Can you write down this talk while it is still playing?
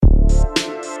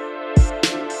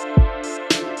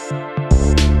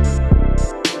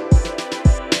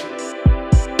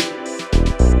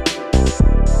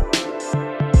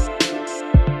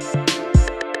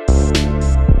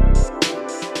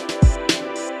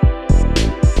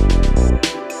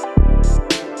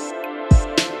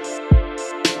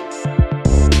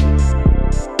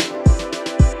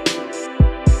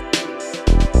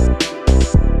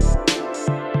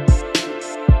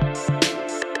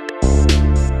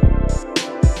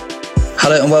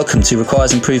Hello and welcome to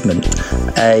Requires Improvement,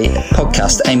 a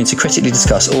podcast aiming to critically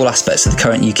discuss all aspects of the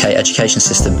current UK education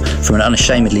system from an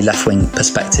unashamedly left-wing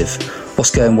perspective.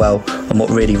 What's going well and what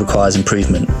really requires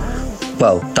improvement?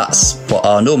 Well, that's what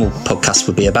our normal podcast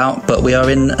would be about, but we are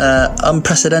in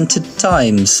unprecedented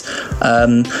times.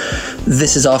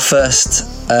 This is our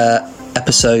first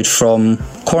episode from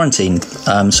quarantine,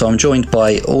 so I'm joined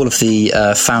by all of the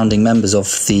founding members of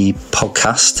the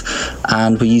podcast,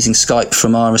 and we're using Skype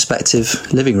from our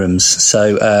respective living rooms.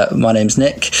 So my name's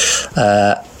Nick.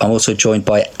 I'm also joined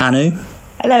by Anu.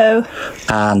 Hello.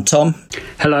 And Tom.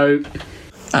 Hello.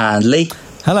 And Lee.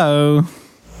 Hello.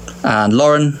 And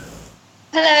Lauren.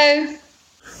 Hello.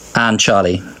 And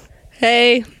Charlie.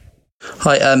 Hey.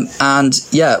 Hi, and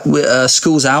yeah,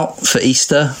 school's out for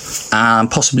Easter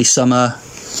and possibly summer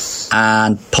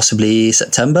and possibly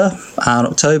September and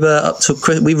October up to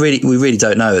we really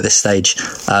don't know at this stage.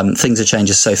 Things are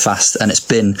changing so fast, and it's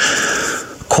been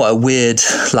quite a weird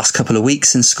last couple of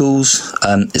weeks in schools.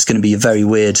 It's going to be a very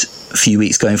weird few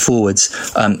weeks going forwards.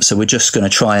 So we're just going to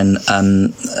try and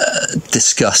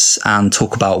discuss and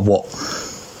talk about what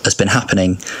has been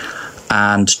happening,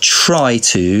 and try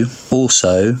to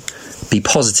also be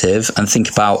positive and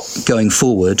think about going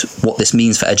forward what this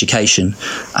means for education,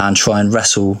 and try and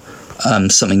wrestle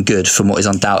something good from what is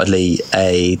undoubtedly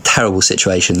a terrible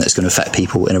situation that's going to affect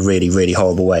people in a really, really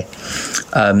horrible way.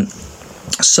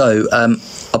 So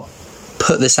I'll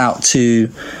put this out to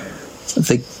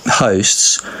the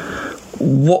hosts.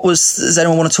 Does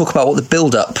anyone want to talk about what the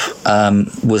build-up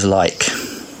was like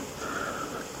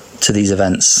to these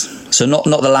events? So not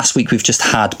the last week we've just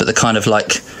had, but the kind of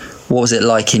like, what was it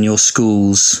like in your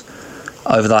schools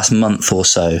over the last month or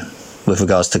so with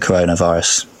regards to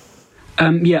coronavirus?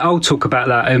 Yeah, I'll talk about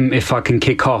that if I can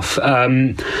kick off. I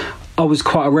was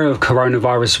quite aware of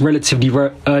coronavirus relatively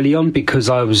early on because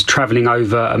I was travelling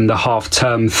over the half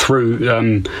term through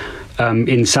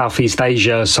in Southeast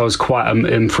Asia, so I was quite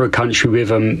through a country with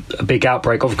a big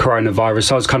outbreak of coronavirus.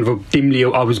 So I was kind of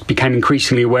became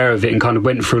increasingly aware of it, and kind of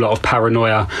went through a lot of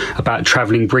paranoia about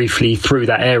travelling briefly through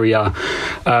that area,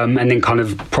 and then kind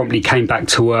of promptly came back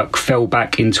to work, fell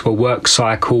back into a work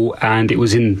cycle, and it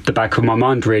was in the back of my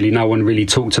mind really. No one really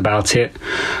talked about it.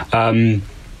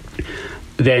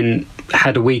 Then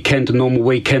had a normal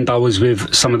weekend. I was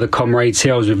with some of the comrades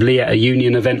here. I was with Lee at a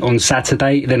union event on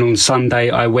Saturday. Then on Sunday,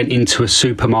 I went into a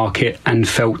supermarket and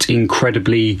felt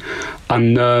incredibly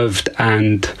unnerved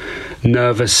and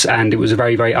nervous, and it was a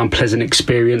very, very unpleasant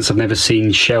experience. I've never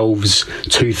seen shelves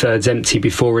 2/3 empty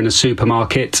before in a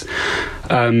supermarket.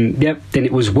 Then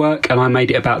it was work, and I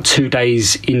made it about 2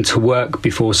 days into work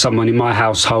before someone in my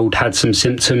household had some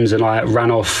symptoms, and I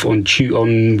ran off on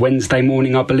Wednesday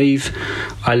morning, I believe.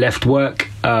 I left work,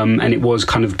 and it was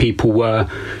kind of people were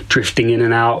drifting in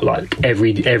and out, like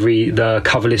the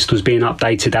cover list was being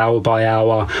updated hour by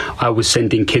hour. I was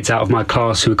sending kids out of my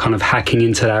class who were kind of hacking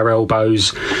into their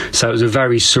elbows. So it was a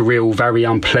very surreal, very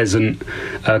unpleasant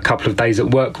couple of days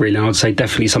at work, really. And I'd say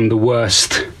definitely some of the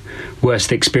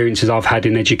worst experiences I've had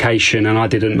in education, and I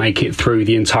didn't make it through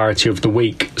the entirety of the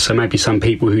week. So maybe some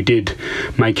people who did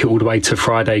make it all the way to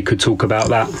Friday could talk about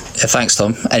that. Yeah, thanks,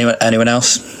 Tom. Anyone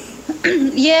else?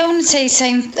 Yeah, I want to say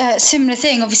similar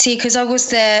thing, obviously, because I was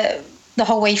there the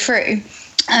whole way through,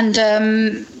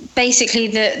 and basically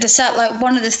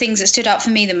one of the things that stood out for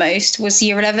me the most was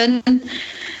year 11.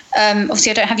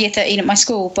 Obviously, I don't have year 13 at my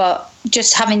school, but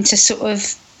just having to sort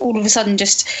of all of a sudden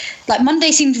just like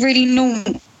Monday seemed really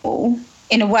normal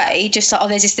in a way, just like, oh,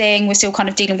 there's this thing, we're still kind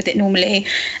of dealing with it normally,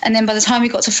 and then by the time we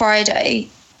got to Friday,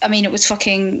 I mean, it was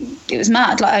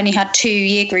mad. Like, I only had 2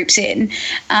 year groups in,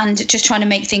 and just trying to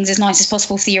make things as nice as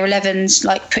possible for the year 11s,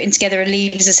 like putting together a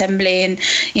leavers assembly, and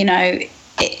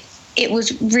it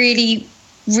was really,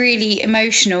 really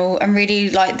emotional, and really,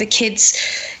 like, the kids,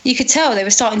 you could tell they were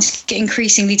starting to get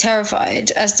increasingly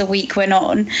terrified as the week went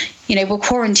on. We're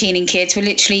quarantining kids. We're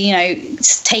literally,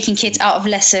 taking kids out of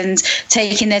lessons,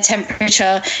 taking their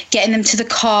temperature, getting them to the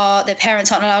car. Their parents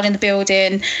aren't allowed in the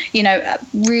building.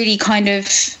 Really kind of,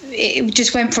 it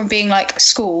just went from being like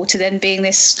school to then being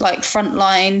this like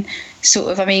frontline sort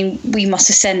of, I mean, we must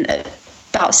have sent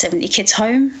about 70 kids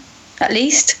home at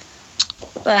least.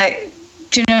 Like,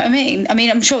 do you know what I mean? I mean,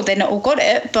 I'm sure they not all got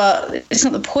it, but it's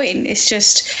not the point. It's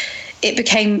just, it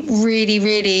became really,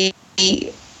 really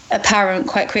apparent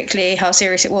quite quickly how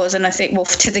serious it was. And I think, well,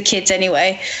 to the kids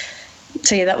anyway.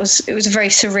 So yeah, it was a very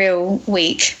surreal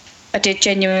week. I did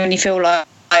genuinely feel like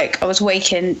I was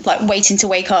waiting to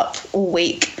wake up all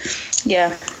week.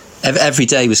 Yeah. Every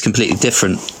day was completely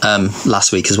different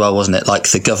last week as well, wasn't it? Like,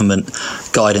 the government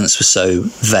guidance was so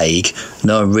vague.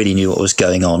 No one really knew what was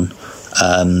going on.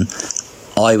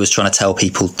 I was trying to tell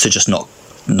people to just not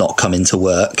come into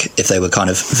work if they were kind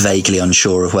of vaguely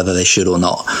unsure of whether they should or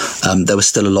not. There was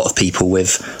still a lot of people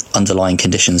with underlying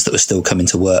conditions that were still coming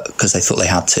to work because they thought they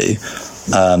had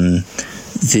to.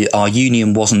 Our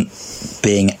union wasn't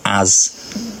being as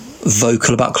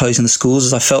vocal about closing the schools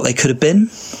as I felt they could have been.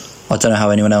 I don't know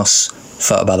how anyone else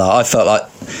felt about that. I felt like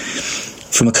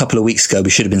from a couple of weeks ago we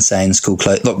should have been saying school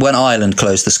close. Look, when Ireland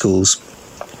closed the schools,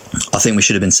 I think we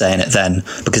should have been saying it then,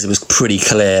 because it was pretty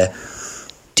clear.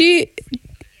 Do you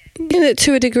think that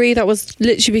to a degree that was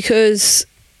literally because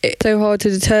it's so hard to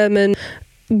determine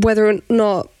whether or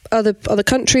not other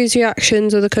countries'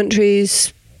 reactions, other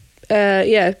countries'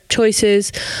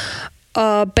 choices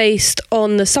are based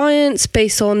on the science,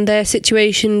 based on their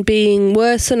situation being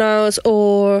worse than ours,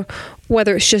 or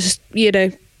whether it's just,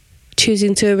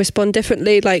 choosing to respond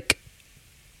differently? Like,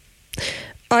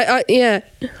 but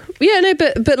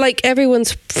like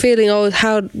everyone's feeling, I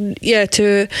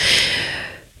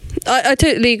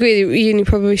totally agree that uni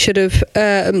probably should have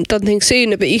done things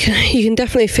sooner, but you can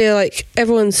definitely feel like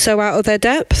everyone's so out of their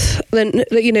depth. Then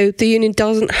the union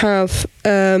doesn't have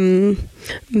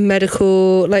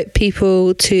medical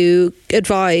people to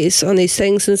advise on these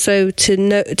things, and so to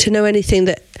know anything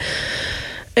that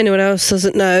anyone else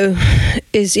doesn't know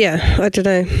is I don't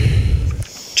know.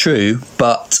 True,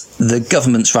 but the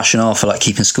government's rationale for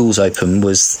keeping schools open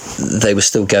was they were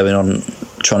still going on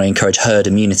trying to encourage herd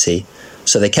immunity.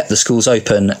 So they kept the schools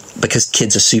open because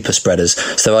kids are super spreaders.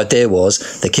 So the idea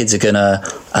was the kids are going to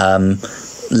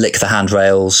lick the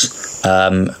handrails,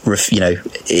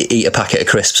 eat a packet of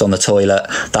crisps on the toilet,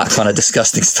 that kind of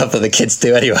disgusting stuff that the kids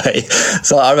do anyway.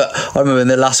 So I remember in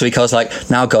the last week I was like,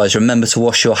 now guys, remember to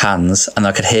wash your hands. And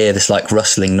I could hear this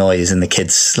rustling noise in the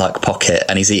kid's pocket,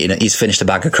 and he's finished a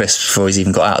bag of crisps before he's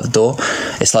even got out of the door.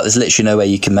 It's there's literally no way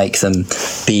you can make them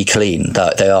be clean,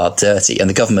 that they are dirty. And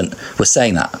the government was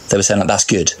saying that. They were saying that's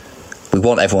good. We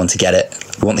want everyone to get it.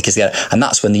 We want the kids to get it. And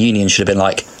that's when the union should have been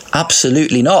like,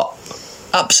 absolutely not.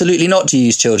 Absolutely not to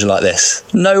use children like this.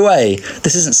 No way.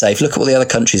 This isn't safe. Look at what the other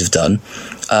countries have done.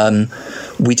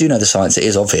 We do know the science. It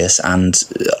is obvious, and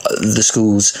the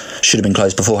schools should have been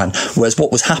closed beforehand. Whereas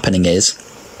what was happening is,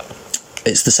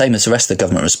 it's the same as the rest of the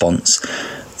government response.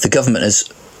 The government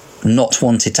has not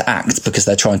wanted to act because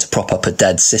they're trying to prop up a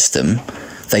dead system.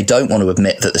 They don't want to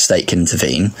admit that the state can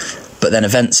intervene, but then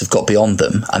events have got beyond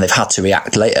them and they've had to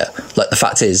react later. The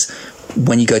fact is,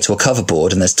 when you go to a cover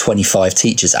board and there's 25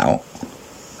 teachers out,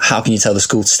 how can you tell the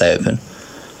school to stay open?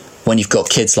 When you've got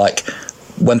kids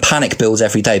when panic builds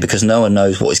every day because no one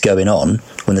knows what is going on,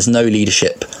 when there's no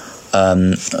leadership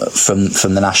from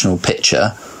the national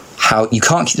picture, how you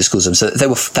can't keep the schools open. So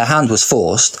their hand was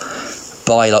forced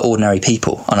by ordinary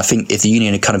people. And I think if the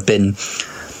union had kind of been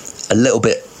a little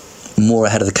bit more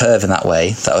ahead of the curve in that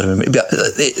way, that would have been.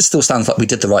 It still stands like we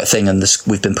did the right thing, and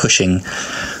we've been pushing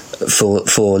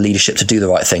for leadership to do the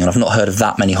right thing. And I've not heard of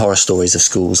that many horror stories of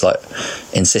schools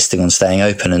insisting on staying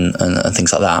open and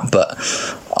things like that. But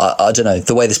I don't know,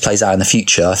 the way this plays out in the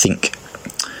future, I think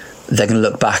they're going to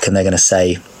look back and they're going to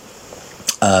say,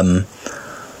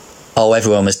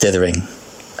 everyone was dithering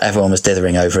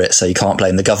over it, so you can't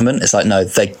blame the government. It's no,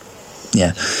 they.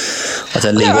 Yeah, I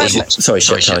don't know. Sorry,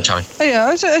 Charlie. Oh, yeah,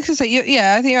 I was going to say,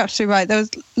 I think you're absolutely right. There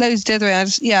was loads of dithering.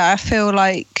 I feel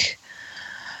like,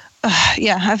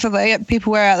 I feel like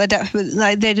people were out their depth, but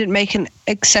they didn't make an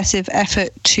excessive effort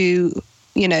to,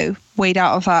 wade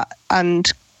out of that and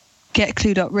get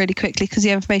clued up really quickly, because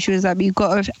the information was that you've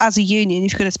got to, as a union,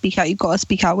 if you're going to speak out, you've got to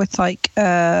speak out with as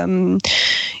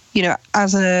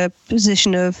a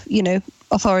position of,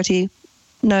 authority,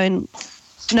 knowing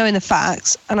the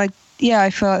facts. And I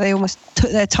feel like they almost took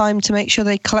their time to make sure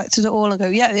they collected it all and go,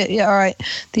 all right,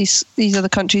 these other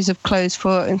countries have closed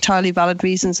for entirely valid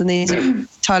reasons, and these are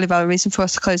entirely valid reason for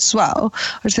us to close as well.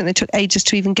 I just think they took ages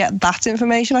to even get that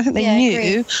information. I think they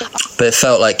knew. But it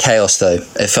felt like chaos, though.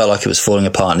 It felt like it was falling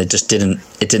apart, and it just didn't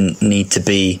need to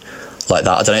be like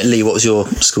that. I don't know, Lee, what was your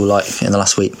school like in the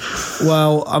last week?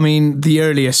 Well, I mean, the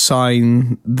earliest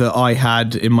sign that I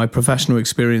had in my professional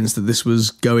experience that this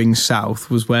was going south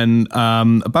was when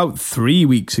about 3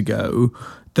 weeks ago,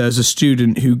 there's a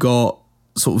student who got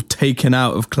sort of taken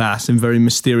out of class in very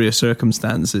mysterious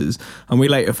circumstances, and we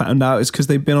later found out it's because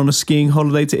they'd been on a skiing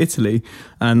holiday to Italy,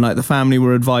 and the family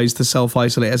were advised to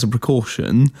self-isolate as a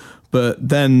precaution, but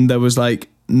then there was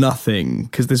nothing,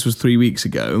 because this was 3 weeks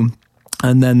ago.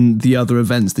 And then the other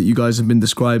events that you guys have been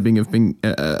describing have been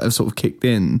have sort of kicked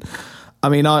in. I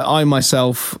mean, I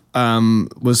myself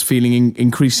was feeling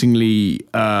increasingly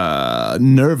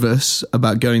nervous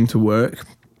about going to work.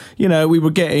 We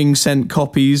were getting sent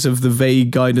copies of the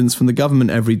vague guidance from the government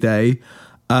every day.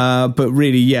 But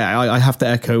really, yeah, I have to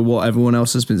echo what everyone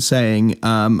else has been saying.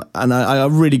 And I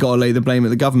really got to lay the blame at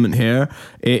the government here.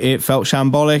 It felt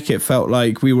shambolic. It felt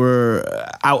like we were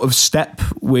out of step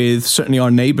with certainly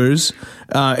our neighbours.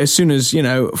 As soon as,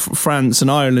 France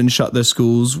and Ireland shut their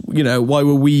schools, why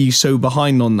were we so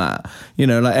behind on that?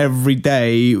 Like every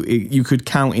day you could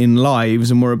count in lives,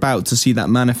 and we're about to see that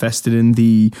manifested in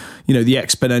the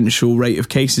exponential rate of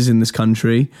cases in this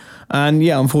country. And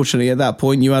yeah, unfortunately at that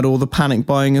point you had all the panic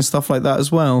buying and stuff like that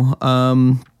as well.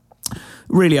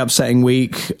 Really upsetting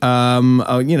week.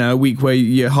 A week where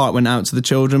your heart went out to the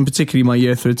children, particularly my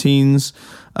year 13s,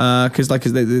 because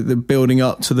they're building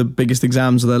up to the biggest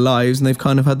exams of their lives, and they've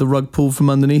kind of had the rug pulled from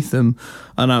underneath them.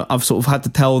 And I've sort of had to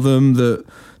tell them that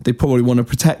they probably want to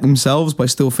protect themselves by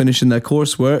still finishing their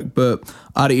coursework, but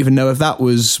I don't even know if that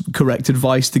was correct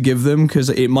advice to give them, because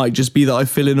it might just be that I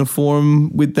fill in a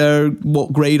form with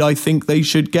what grade I think they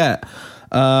should get.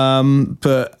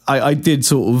 But I did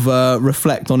sort of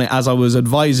reflect on it as I was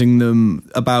advising them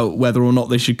about whether or not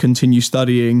they should continue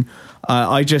studying.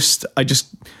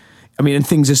 And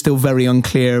things are still very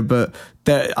unclear, but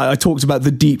I talked about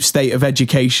the deep state of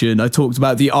education. I talked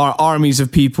about the armies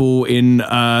of people in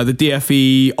the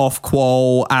DFE,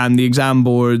 Ofqual, and the exam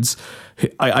boards.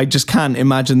 I just can't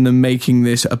imagine them making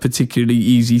this a particularly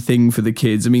easy thing for the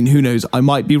kids. I mean, who knows? I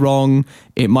might be wrong.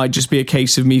 It might just be a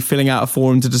case of me filling out a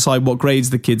form to decide what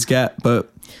grades the kids get.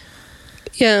 But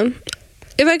yeah,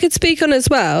 if I could speak on as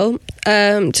well,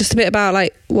 just a bit about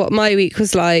like what my week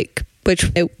was like, which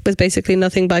was basically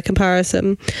nothing by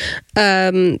comparison,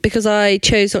 because I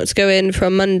chose not to go in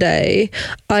from Monday.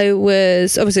 I'm a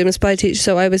supply teacher,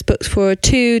 so I was booked for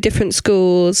 2 different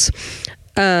schools.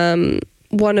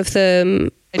 One of them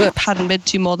I hadn't been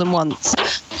to more than once,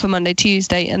 for Monday,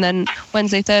 Tuesday, and then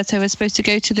Wednesday, Thursday I was supposed to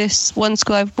go to this one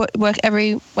school I work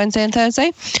every Wednesday and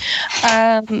Thursday.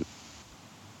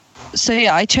 So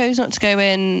yeah, I chose not to go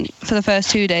in for the first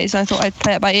 2 days. I thought I'd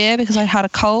play it by ear because I had a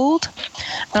cold,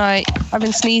 and I've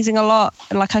been sneezing a lot,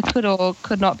 and like I could or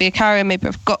could not be a carrier. Maybe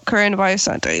I've got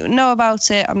coronavirus, I don't even know about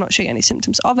it. I'm not showing any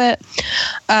symptoms of it,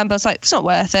 but I was like, it's not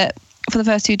worth it for the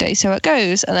first 2 days, so it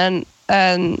goes. And then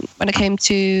when it came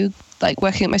to like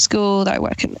working at my school that I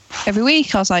work in every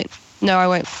week, I was like, no, I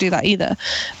won't do that either,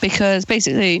 because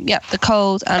basically, yeah, the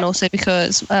cold, and also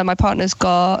because my partner's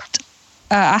got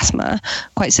asthma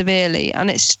quite severely, and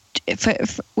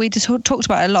we just talked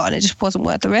about it a lot, and it just wasn't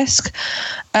worth the risk.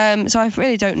 So I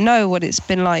really don't know what it's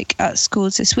been like at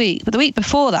schools this week, but the week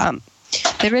before that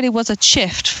there really was a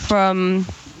shift from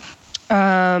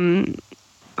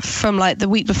like the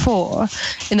week before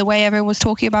in the way everyone was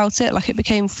talking about it. Like it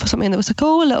became something that was like,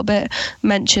 oh, a little bit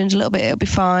mentioned, a little bit it'll be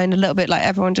fine, a little bit like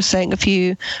everyone just saying a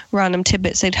few random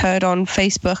tidbits they'd heard on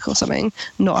Facebook or something,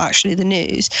 not actually the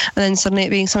news, and then suddenly it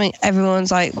being something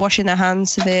everyone's like washing their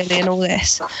hands severely and all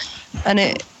this. And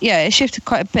it shifted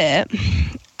quite a bit,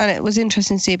 and it was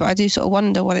interesting to see. But I do sort of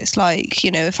wonder what it's like,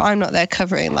 if I'm not there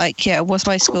covering, like, was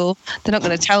my school, they're not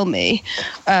going to tell me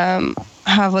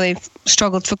how they've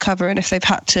struggled for cover, and if they've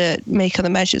had to make other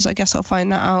measures. I guess I'll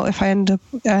find that out if I end up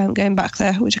going back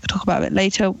there, which I could talk about a bit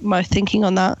later, my thinking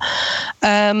on that.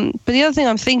 But the other thing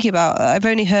I'm thinking about, I've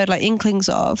only heard like inklings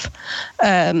of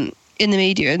in the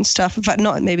media and stuff, in fact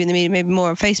not maybe in the media, maybe more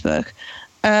on Facebook,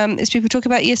 is people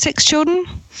talking about year 6 children.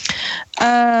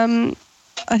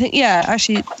 I think,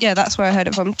 that's where I heard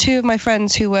it from. 2 of my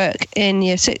friends who work in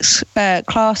year 6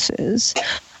 classes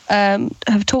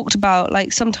have talked about,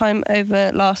 like, sometime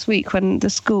over last week when the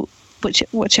school,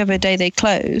 whichever day they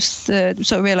closed, the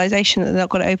sort of realisation that they're not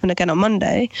going to open again on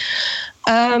Monday.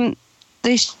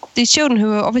 These children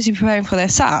who are obviously preparing for their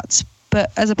SATs,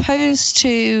 but as opposed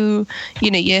to,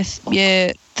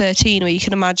 year 13, where you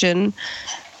can imagine,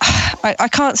 I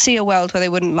can't see a world where they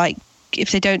wouldn't, like,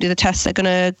 if they don't do the test, they're going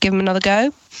to give them another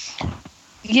go.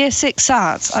 Year 6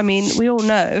 SATs, I mean, we all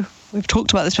know, we've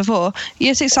talked about this before,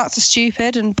 year 6 SATs are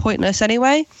stupid and pointless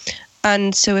anyway.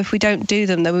 And so if we don't do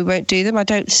them, then we won't do them. I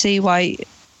don't see why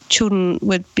children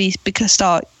would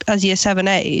start as year 7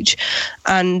 age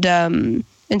and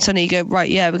suddenly you go, right,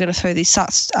 yeah, we're going to throw these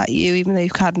SATs at you, even though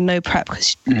you've had no prep,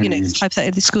 because,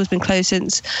 hypothetically, the school's been closed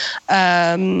since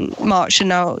March, and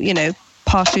now,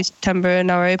 past through September, and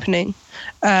now we're opening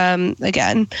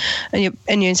again, and you're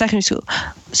in secondary school.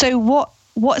 So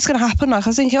what's going to happen? Like, I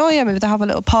was thinking, maybe they'll have a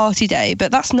little party day, but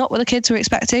that's not what the kids were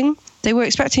expecting. They were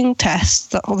expecting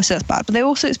tests. Obviously that's bad, but they were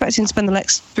also expecting to spend the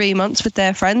next 3 months with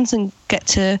their friends and get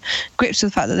to grips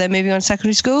with the fact that they're moving on to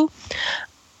secondary school.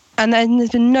 And then there's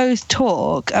been no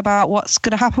talk about what's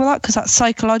going to happen with that, because that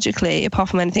psychologically, apart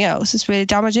from anything else, is really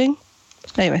damaging.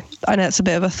 Anyway, I know it's a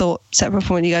bit of a thought separate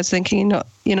from what you guys are thinking.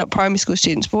 You're not primary school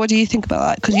students, but what do you think about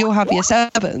that? Because you'll have year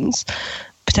sevens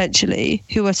potentially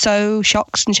who are so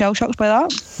shocked and shell shocked by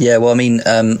that. Yeah, well, I mean,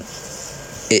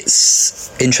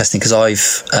 it's interesting because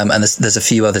I've and there's a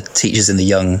few other teachers in the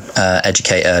young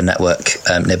educator network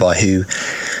nearby who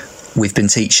we've been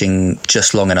teaching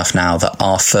just long enough now that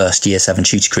our first year 7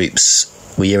 tutor groups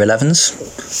were year 11s.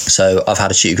 So I've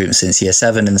had a tutor group since year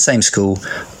 7 in the same school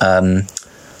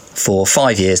for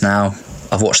 5 years now.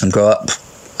 I've watched them grow up,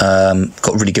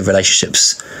 got really good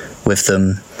relationships with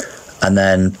them. And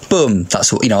then, boom,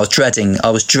 that's what, I was dreading,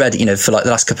 for like the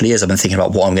last couple of years, I've been thinking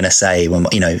about what I'm going to say when,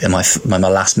 in my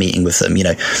last meeting with them,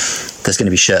 there's going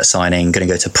to be shirt signing, going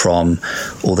to go to prom,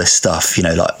 all this stuff,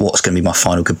 like what's going to be my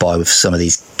final goodbye with some of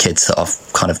these kids that I've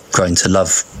kind of grown to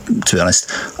love, to be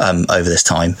honest, over this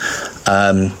time.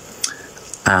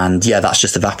 And yeah, that's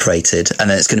just evaporated. And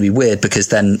then it's going to be weird because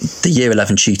then the year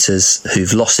 11 tutors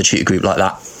who've lost a tutor group like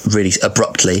that really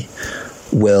abruptly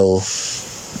will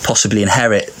possibly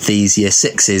inherit these year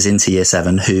 6s into year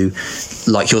 7 who,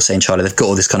 like you're saying, Charlie, they've got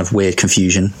all this kind of weird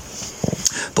confusion,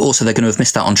 but also they're going to have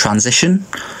missed out on transition,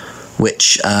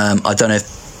 which I don't know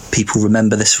if people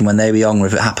remember this from when they were young or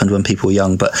if it happened when people were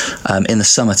young, but in the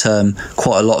summer term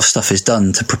quite a lot of stuff is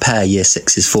done to prepare year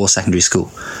 6s for secondary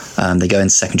school. They go into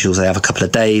secondary schools, they have a couple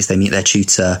of days, they meet their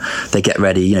tutor, they get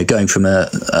ready, going from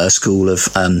a school of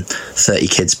 30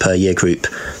 kids per year group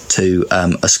to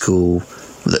a school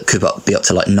that could be up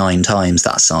to like 9 times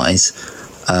that size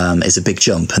is a big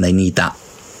jump, and they need that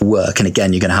work. And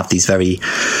again, you're going to have these very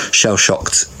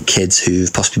shell-shocked kids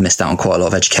who've possibly missed out on quite a lot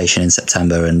of education in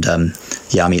September. And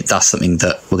that's something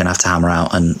that we're going to have to hammer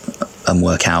out and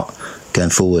work out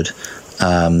going forward.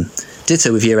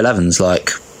 Ditto with year 11s, like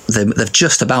they've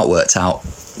just about worked out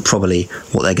probably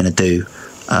what they're going to do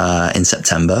in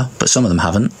September, but some of them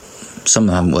haven't. Some of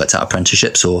them haven't worked out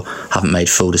apprenticeships or haven't made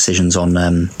full decisions on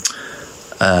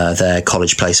their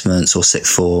college placements or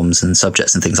sixth forms and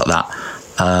subjects and things like that.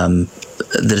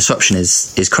 The disruption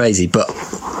is crazy, but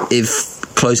if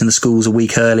closing the schools a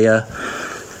week earlier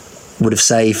would have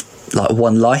saved like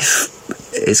one life,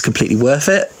 it's completely worth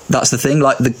it. That's the thing,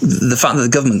 like the fact that the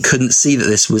government couldn't see that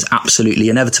this was absolutely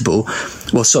inevitable.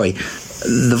 Well, sorry,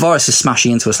 the virus is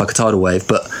smashing into us like a tidal wave,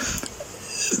 but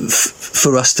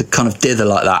for us to kind of dither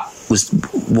like that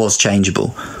was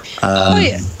changeable.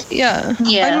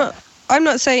 Yeah. I'm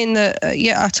not saying that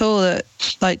at all that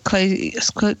like close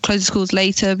the schools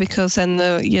later because then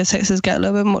the year 6s get a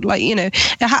little bit more it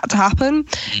had to happen.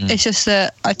 It's just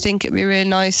that I think it'd be really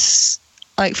nice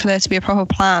like for there to be a proper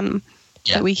plan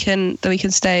that we can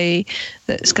stay,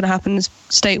 that's going to happen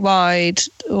statewide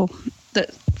or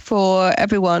that for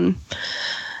everyone.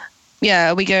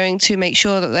 Yeah, are we going to make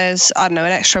sure that there's, I don't know,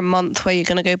 an extra month where you're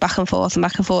going to go back and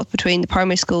forth between the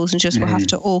primary schools and just we'll have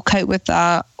to all cope with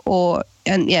that,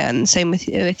 and same with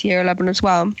year 11 as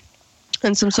well.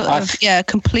 And some sort of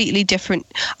completely different.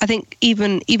 I think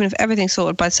even if everything's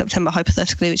sorted by September,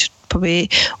 hypothetically, which probably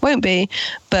won't be,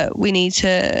 but we need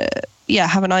to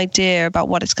have an idea about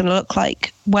what it's going to look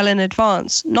like well in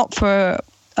advance, not for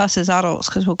us as adults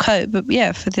because we'll cope, but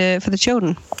for the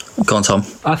children. Go on, Tom.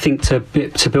 I think to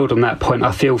build on that point,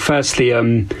 I feel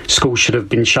firstly schools should have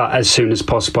been shut as soon as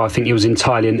possible. I think it was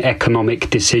entirely an economic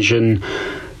decision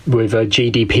with a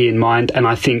GDP in mind, and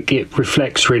I think it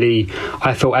reflects really,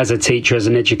 I felt as a teacher, as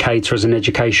an educator, as an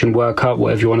education worker,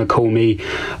 whatever you want to call me,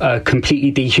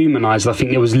 completely dehumanised. I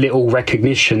think there was little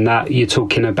recognition that you're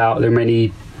talking about. There are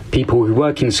many people who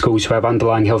work in schools who have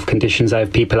underlying health conditions. They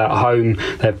have people at home,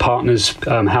 they have partners,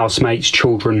 housemates,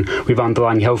 children with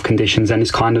underlying health conditions, and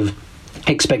it's kind of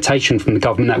expectation from the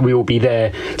government that we will be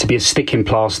there to be a sticking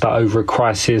plaster over a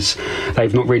crisis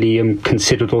they've not really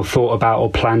considered or thought about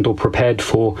or planned or prepared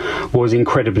for was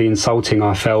incredibly insulting,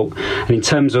 I felt. And in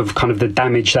terms of kind of the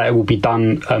damage that it will be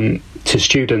done to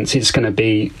students, it's going to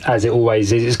be, as it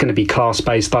always is, it's going to be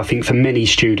class-based. I think for many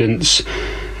students,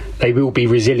 they will be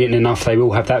resilient enough, they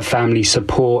will have that family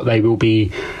support, they will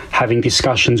be having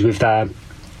discussions with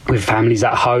families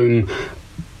at home.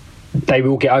 They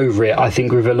will get over it. I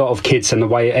think with a lot of kids and the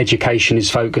way education is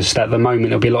focused at the moment,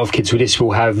 there'll be a lot of kids who this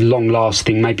will have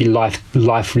long-lasting, maybe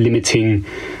life-limiting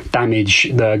damage,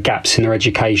 the gaps in their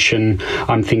education.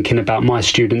 I'm thinking about my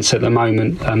students at the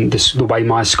moment. The way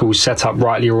my school's set up,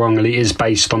 rightly or wrongly, is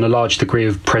based on a large degree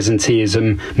of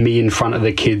presenteeism, me in front of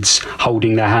the kids,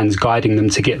 holding their hands, guiding them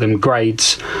to get them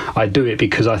grades. I do it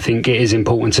because I think it is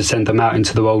important to send them out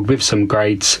into the world with some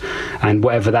grades, and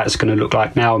whatever that's going to look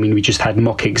like now. I mean, we just had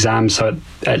mock exams am. So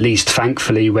at least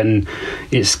thankfully when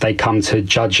they come to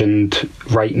judge and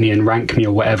rate me and rank me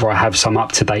or whatever, I have some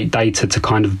up-to-date data to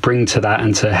kind of bring to that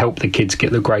and to help the kids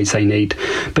get the grades they need.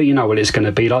 But you know what it's going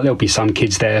to be like. There'll be some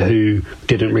kids there who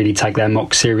didn't really take their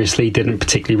mock seriously, didn't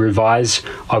particularly revise.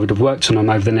 I would have worked on them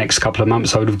over the next couple of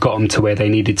months. I would have got them to where they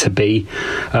needed to be.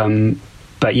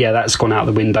 But yeah, that's gone out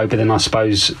the window. But then I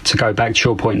suppose, to go back to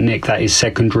your point, Nick, that is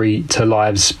secondary to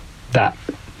lives that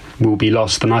will be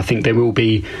lost. And I think there will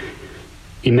be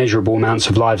immeasurable amounts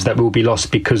of lives that will be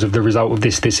lost because of the result of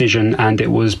this decision, and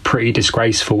it was pretty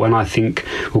disgraceful. And I think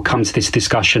we'll come to this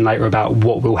discussion later about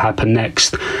what will happen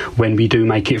next when we do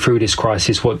make it through this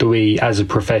crisis. What do we, as a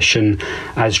profession,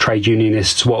 as trade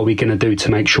unionists, what are we going to do to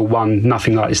make sure, one,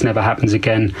 nothing like this never happens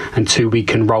again, and two, we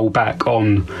can roll back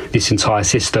on this entire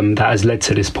system that has led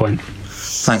to this point?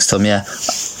 Thanks, Tom. Yeah,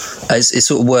 it's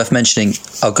sort of worth mentioning.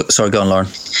 Sorry, go on, Lauren.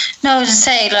 No, I was just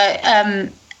saying,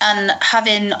 and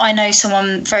I know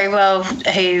someone very well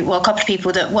a couple of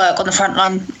people that work on the front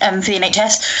line for the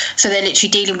NHS, so they're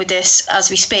literally dealing with this as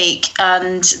we speak,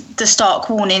 and the stark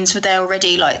warnings were there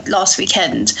already, like last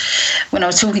weekend when I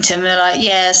was talking to them. They're like,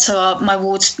 yeah, so my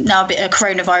ward's now a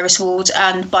coronavirus ward,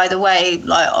 and by the way,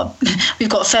 we've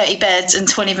got 30 beds and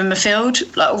 20 of them are filled,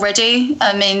 already.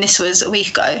 I mean, this was a week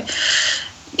ago.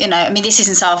 This is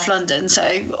in South London,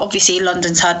 so obviously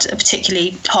London's had a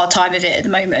particularly hard time of it at the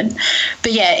moment.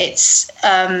 But yeah, it's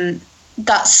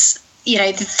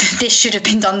this should have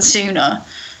been done sooner.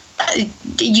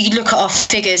 You look at our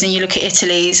figures and you look at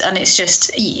Italy's, and it's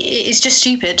just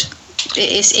stupid.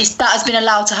 It's that has been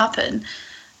allowed to happen.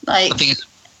 I think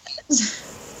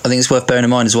it's worth bearing in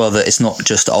mind as well that it's not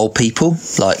just old people.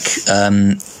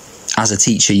 As a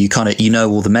teacher, you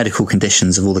all the medical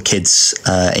conditions of all the kids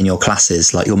in your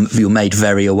classes. You're made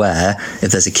very aware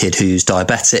if there's a kid who's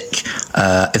diabetic,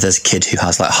 if there's a kid who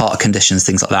has heart conditions,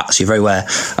 things like that. So you're very aware.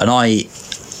 And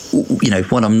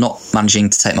when I'm not managing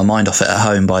to take my mind off it at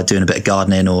home by doing a bit of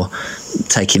gardening or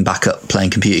taking back up playing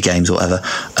computer games or whatever,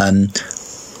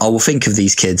 I will think of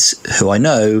these kids who I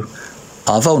know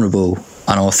are vulnerable,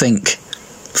 and I'll think,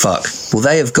 fuck, will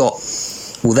they have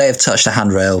touched a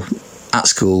handrail at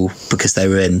school because they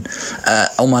were in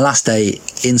on my last day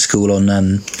in school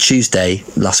on Tuesday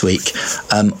last week.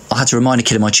 I had to remind a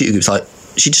kid in my tutor group,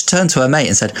 she just turned to her mate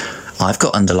and said, I've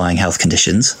got underlying health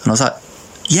conditions. And I was like,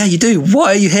 yeah, you do, why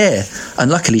are you here? And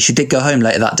luckily she did go home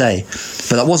later that day,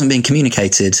 but that wasn't being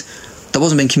communicated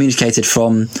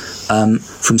from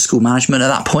school management at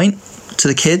that point to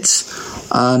the kids.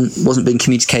 Wasn't being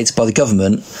communicated by the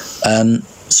government.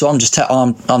 So I'm just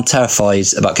I'm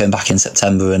terrified about going back in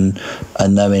September and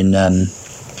knowing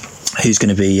who's going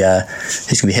to be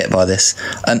hit by this.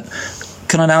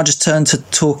 Can I now just turn to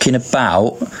talking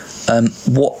about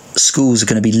what schools are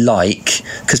going to be like?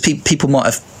 Because people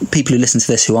who listen to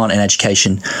this who aren't in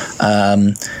education,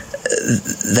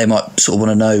 they might sort of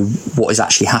want to know what is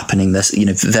actually happening. There's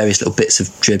various little bits have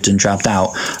dribbed and drabbed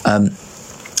out.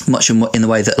 Much in the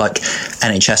way that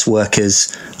NHS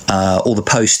workers, all the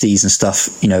posties and stuff,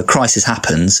 crisis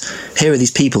happens. Here are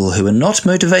these people who are not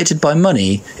motivated by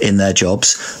money in their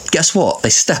jobs. Guess what?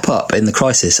 They step up in the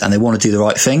crisis and they want to do the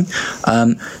right thing.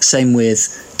 Same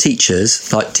with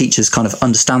teachers. Teachers kind of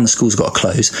understand the school's got to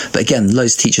close, but again,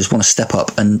 loads of teachers want to step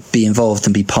up and be involved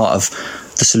and be part of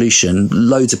the solution.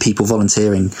 Loads of people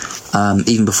volunteering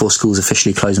even before schools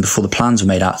officially closed and before the plans were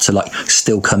made out to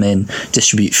still come in,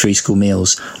 distribute free school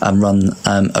meals, and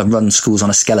run schools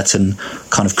on a skeleton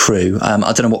kind of crew.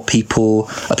 I don't know what people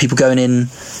going in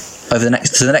over the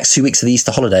next 2 weeks of the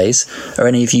Easter holidays. Are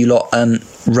any of you lot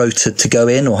rotated to go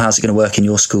in, or how's it going to work in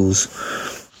your schools?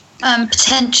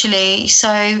 Potentially. So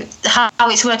how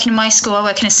it's working in my school, I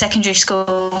work in a secondary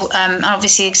school, and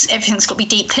obviously everything's got to be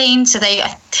deep cleaned, so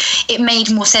it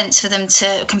made more sense for them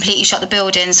to completely shut the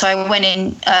building. So I went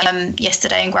in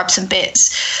yesterday and grabbed some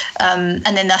bits, and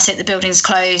then that's it, the building's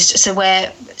closed. So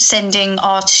we're sending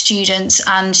our students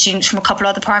and students from a couple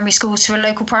other primary schools to a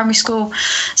local primary school,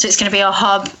 so it's going to be our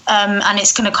hub, and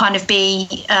it's going to kind of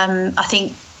be I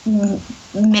think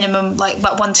minimum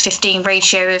about 1 to 15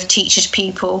 ratio of teacher to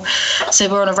pupil, so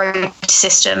we're on a rota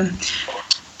system,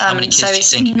 so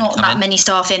it's not that many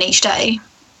staff in each day.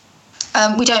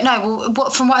 We don't know.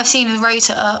 From what I've seen in the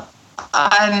rota,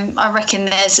 I reckon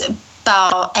there's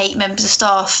about 8 members of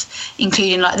staff,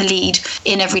 including the lead,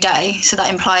 in every day, so that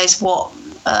implies what,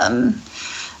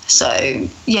 so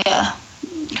yeah,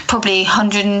 probably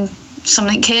 100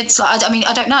 something kids. Like, I mean,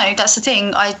 I don't know. That's the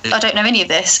thing. I don't know any of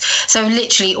this. So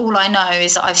literally all I know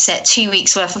is that I've set 2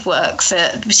 weeks worth of work for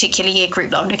the particular year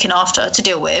group that I'm looking after to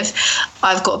deal with.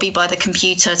 I've got to be by the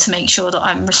computer to make sure that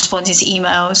I'm responding to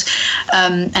emails,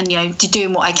 and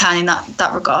doing what I can in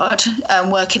that regard.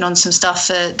 Working on some stuff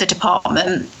for the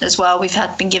department as well. We've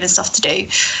been given stuff to do.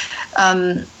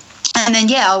 And then,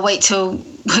 I'll wait till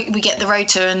we get the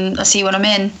rota and I'll see when I'm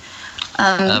in.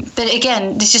 But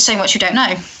again, there's just so much we don't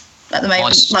know at the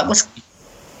moment.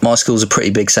 My school's a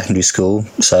pretty big secondary school,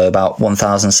 so about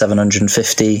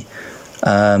 1,750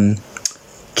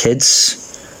 kids.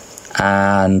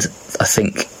 And I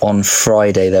think on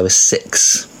Friday there were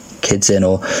 6 kids in,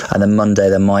 and then Monday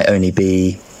there might only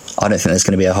be, I don't think there's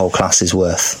going to be a whole class's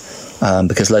worth.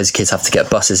 Because loads of kids have to get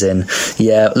buses in.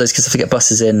 Loads of kids have to get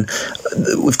buses in.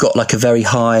 We've got like a very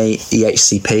high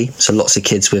EHCP, so lots of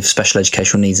kids with special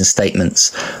educational needs and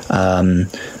statements,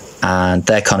 and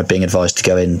they're kind of being advised to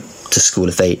go in to school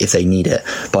if they need it.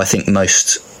 But I think in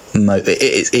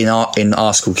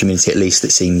our school community, at least,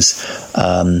 it seems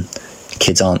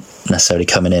kids aren't necessarily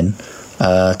coming in.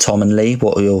 Tom and Lee,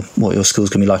 what are your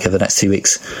schools going to be like over the next 2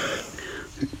 weeks?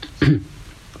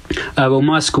 Well,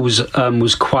 my school was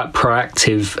quite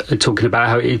proactive, talking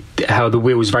about how the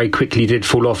wheels very quickly did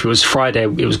fall off. It was Friday,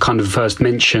 it was kind of first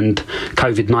mentioned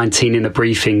Covid-19 in the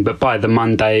briefing, but by the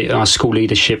Monday, our school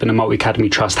leadership and the Multi Academy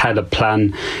Trust had a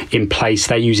plan in place.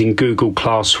 They're using Google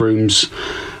Classrooms,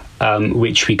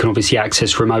 which we can obviously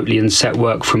access remotely and set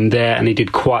work from there, and they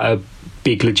did quite a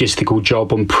big logistical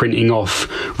job on printing off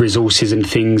resources and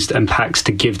things and packs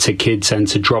to give to kids and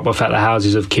to drop off at the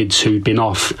houses of kids who'd been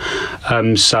off.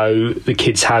 So the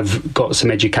kids have got some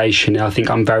education. I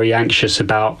think I'm very anxious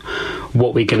about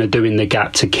what we're going to do in the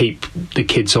gap to keep the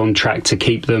kids on track, to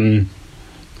keep them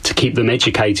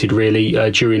educated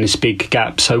really during this big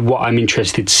gap. So what I'm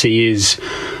interested to see is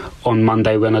on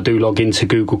Monday when I do log into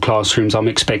Google Classrooms, I'm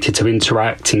expected to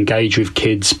interact, engage with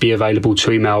kids, be available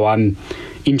to email. I'm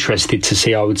interested to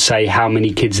see, I would say, how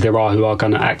many kids there are who are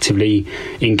going to actively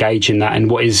engage in that, and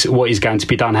what is going to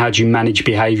be done. How do you manage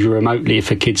behaviour remotely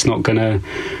if a kid's not going to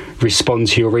respond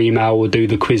to your email or do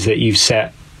the quiz that you've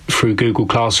set through Google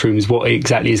Classrooms? What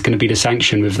exactly is going to be the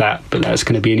sanction with that? But that's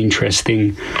going to be an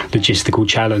interesting logistical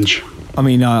challenge. I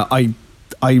mean, I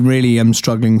really am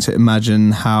struggling to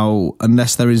imagine how,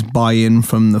 unless there is buy-in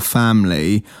from the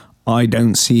family, I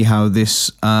don't see how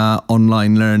this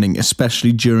online learning,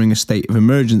 especially during a state of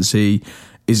emergency,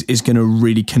 is going to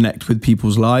really connect with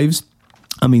people's lives.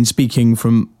 I mean, speaking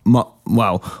from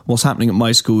what's happening at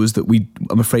my school is that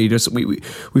I'm afraid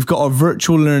we've got a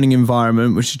virtual learning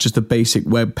environment, which is just a basic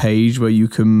web page where you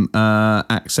can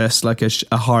access like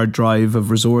a hard drive of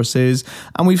resources,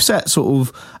 and we've set sort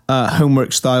of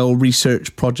homework style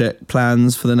research project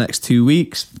plans for the next 2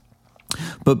 weeks.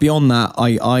 But beyond that,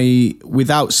 I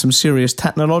without some serious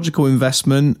technological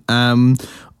investment,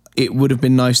 it would have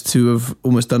been nice to have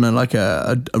almost done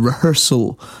a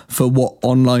rehearsal for what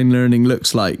online learning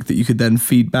looks like that you could then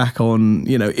feed back on,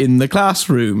 in the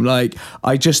classroom. Like,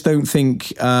 I just don't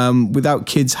think without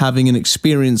kids having an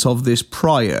experience of this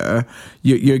prior,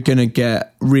 you're going to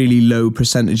get really low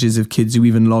percentages of kids who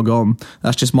even log on.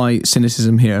 That's just my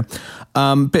cynicism here.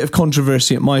 Bit of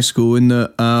controversy at my school in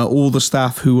that all the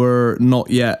staff who are not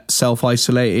yet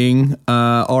self-isolating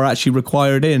are actually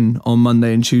required in on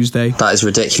Monday and Tuesday. That is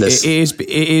ridiculous.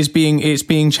 It's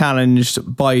being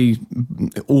challenged by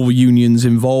all unions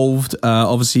involved.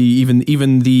 Obviously,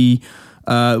 even the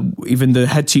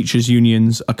head teachers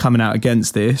unions are coming out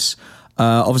against this.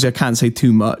 Obviously, I can't say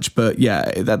too much, but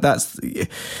yeah, that's.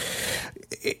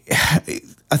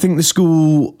 I think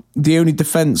the only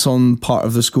defence on part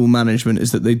of the school management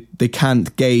is that they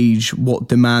can't gauge what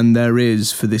demand there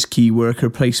is for this key worker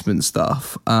placement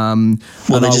stuff. Well,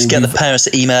 they just get the parents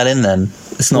to email in then.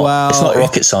 It's not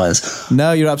rocket science.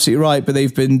 No, you're absolutely right, but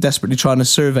they've been desperately trying to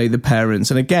survey the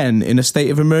parents. And again, in a state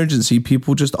of emergency,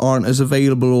 people just aren't as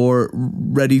available or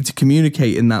ready to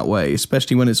communicate in that way,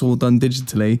 especially when it's all done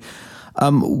digitally.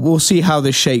 We'll see how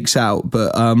this shakes out,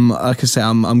 but like I say,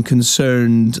 I'm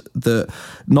concerned that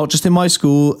not just in my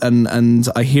school, and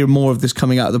I hear more of this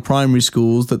coming out of the primary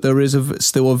schools, that there is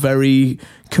still a very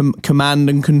command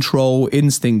and control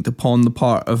instinct upon the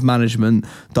part of management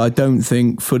that I don't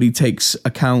think fully takes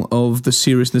account of the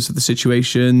seriousness of the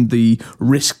situation, the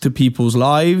risk to people's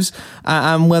lives,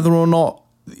 and whether or not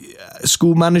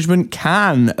school management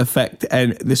can affect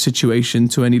the situation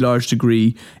to any large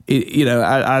degree.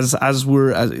 As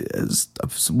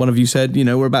one of you said,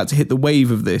 we're about to hit the wave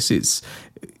of this.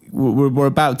 We're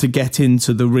about to get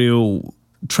into the real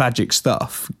tragic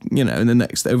stuff,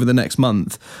 over the next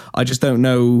month. I just don't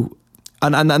know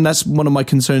And that's one of my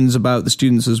concerns about the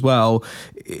students as well.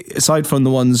 Aside from the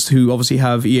ones who obviously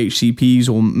have EHCPs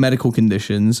or medical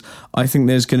conditions, I think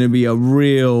there's going to be a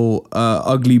real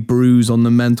ugly bruise on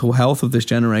the mental health of this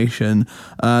generation.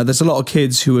 There's a lot of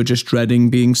kids who are just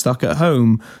dreading being stuck at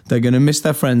home. They're going to miss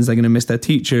their friends. They're going to miss their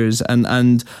teachers.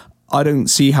 And I don't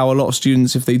see how a lot of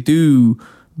students, if they do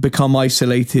become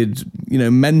isolated,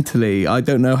 mentally, I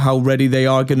don't know how ready they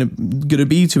are going to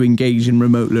be to engage in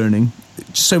remote learning.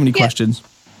 Just so many questions.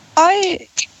 I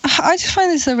just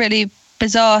find this a really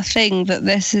bizarre thing, that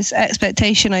this is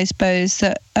expectation, I suppose,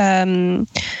 that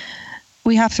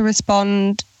we have to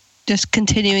respond just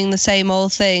continuing the same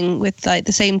old thing with like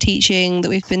the same teaching that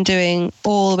we've been doing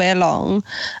all the way along.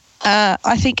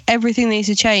 I think everything needs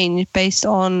to change based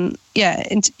on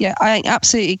I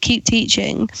absolutely keep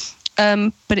teaching,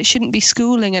 but it shouldn't be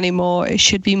schooling anymore. It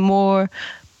should be more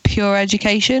pure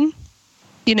education,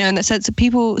 in the sense that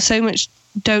people so much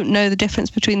don't know the difference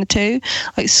between the two.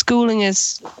 Like, schooling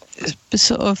is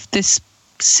sort of this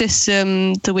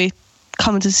system that we've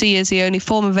come to see as the only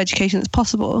form of education that's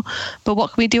possible, but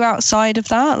what can we do outside of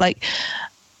that? Like,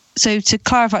 so to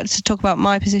clarify, to talk about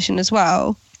my position as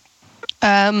well,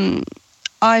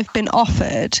 I've been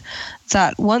offered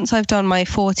that once I've done my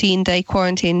 14-day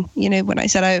quarantine, when I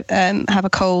said I have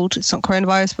a cold, it's not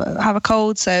coronavirus, but I have a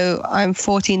cold, so I'm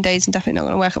 14 days and definitely not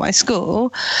going to work at my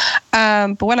school.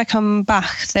 But when I come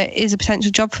back, there is a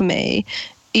potential job for me,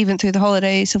 even through the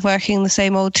holidays, of working the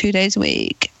same old 2 days a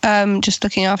week, just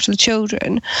looking after the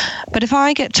children. But if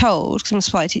I get told, because I'm a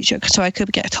supply teacher, so I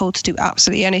could get told to do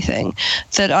absolutely anything,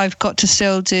 that I've got to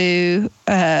still do,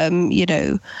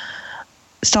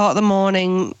 start the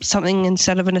morning something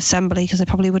instead of an assembly, because I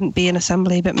probably wouldn't be an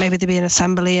assembly, but maybe there'd be an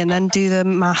assembly, and then do the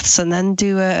maths, and then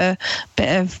do a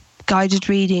bit of guided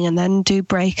reading, and then do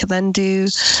break, and then do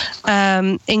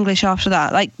English after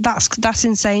that. Like, that's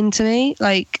insane to me.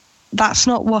 Like, that's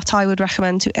not what I would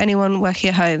recommend to anyone working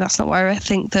at home. That's not what I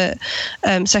think that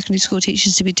secondary school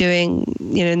teachers should be doing,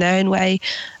 in their own way,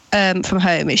 from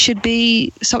home. It should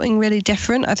be something really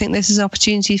different. I think this is an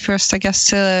opportunity for us, I guess,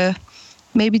 to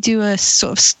maybe do a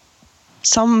sort of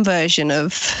some version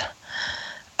of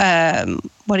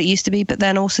what it used to be, but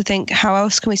then also think, how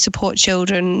else can we support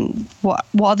children? What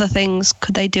other things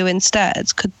could they do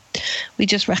instead? Could we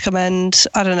just recommend,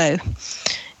 I don't know,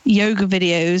 yoga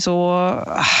videos, or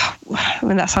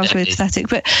that sounds really pathetic,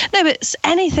 but no, but it's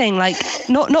anything, like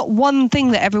not one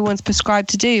thing that everyone's prescribed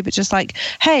to do, but just like,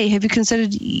 hey, have you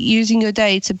considered using your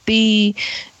day to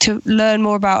learn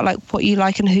more about like what you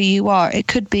like and who you are? It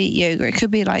could be yoga, it could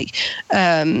be like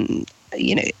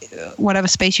whatever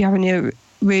space you have in your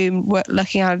room,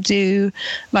 looking how to do,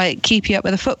 like, keep you up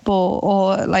with a football,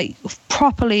 or like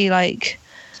properly like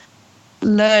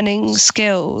learning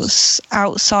skills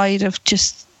outside of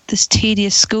just this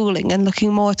tedious schooling, and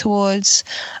looking more towards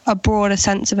a broader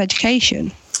sense of education.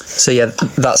 So yeah,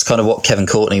 that's kind of what Kevin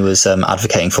Courtney was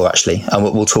advocating for, actually, and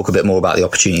we'll talk a bit more about the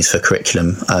opportunities for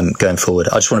curriculum going forward.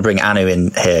 I just want to bring Anu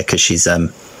in here because she's been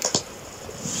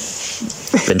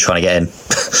trying to get in.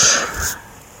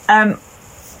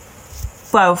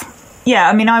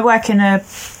 I work in a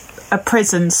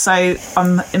prison, so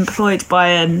I'm employed by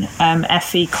an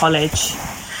FE college,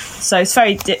 so it's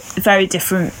very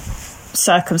different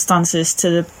circumstances to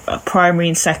the primary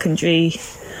and secondary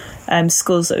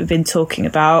schools that we've been talking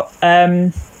about.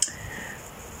 But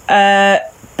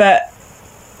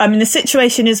I mean, the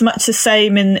situation is much the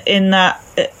same in that,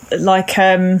 like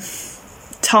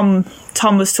Tom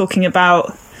was talking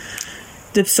about,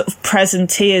 the sort of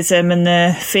presenteeism and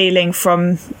the feeling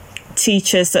from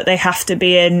teachers that they have to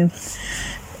be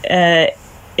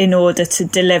in order to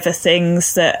deliver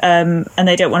things that and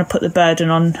they don't want to put the burden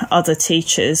on other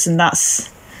teachers, and that's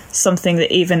something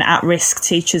that even at-risk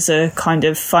teachers are kind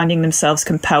of finding themselves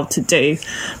compelled to do.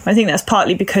 I think that's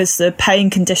partly because the paying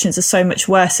conditions are so much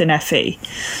worse in FE,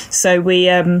 so we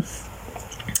don't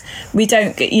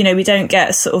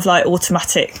get sort of like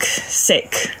automatic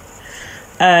sick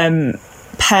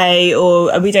pay,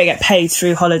 or we don't get paid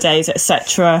through holidays,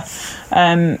 etc.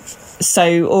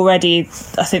 So already,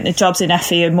 I think the jobs in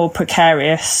FE are more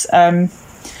precarious. There's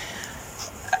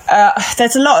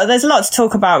a lot to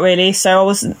talk about, really.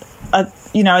 So I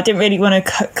didn't really want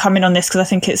to come in on this because I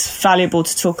think it's valuable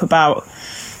to talk about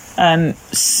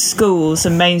schools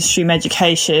and mainstream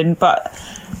education. But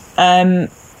there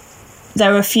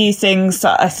are a few things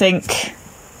that I think.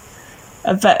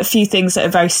 A few things that are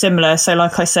very similar. So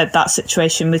like I said, that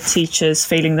situation with teachers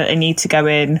feeling that they need to go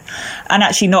in and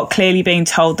actually not clearly being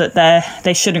told that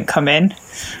they shouldn't come in.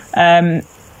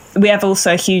 We have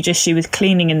also a huge issue with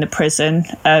cleaning in the prison,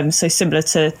 so similar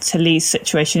to Lee's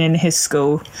situation in his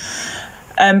school.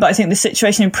 But I think the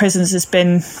situation in prisons has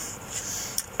been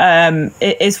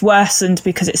it is worsened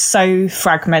because it's so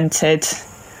fragmented.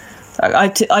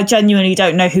 I genuinely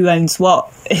don't know who owns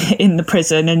what in the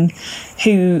prison and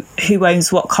who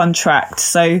owns what contract.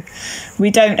 So we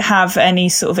don't have any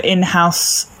sort of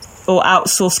in-house or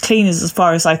outsourced cleaners as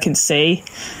far as I can see.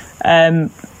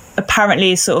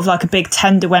 Apparently sort of like a big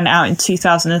tender went out in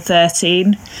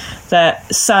 2013 that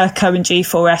Serco and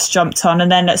G4S jumped on,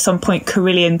 and then at some point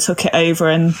Carillion took it over,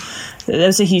 and there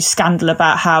was a huge scandal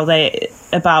about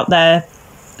their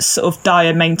sort of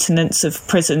dire maintenance of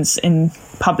prisons in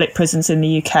public prisons in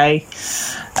the UK.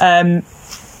 And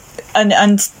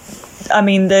I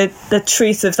mean, the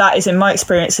truth of that is, in my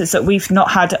experience, is that we've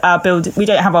not had we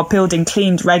don't have our building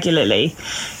cleaned regularly.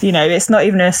 You know, it's not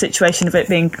even a situation of it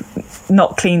being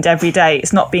not cleaned every day.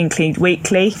 It's not being cleaned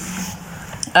weekly.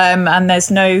 And there's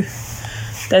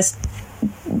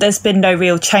been no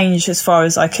real change as far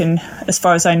as I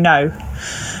know.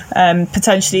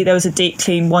 Potentially there was a deep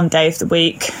clean one day of the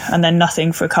week and then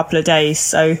nothing for a couple of days.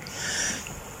 So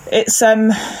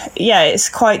it's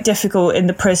quite difficult in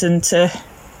the prison to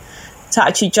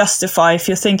actually justify, if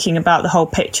you're thinking about the whole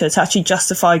picture, to actually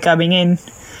justify going in,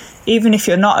 even if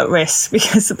you're not at risk,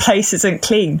 because the place isn't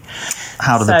clean.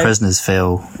 How do the prisoners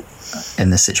feel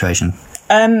in this situation?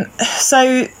 I'm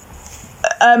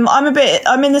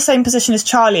in the same position as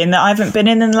Charlie in that I haven't been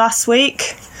in the last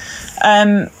week.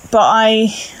 But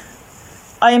I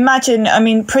imagine, I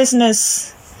mean,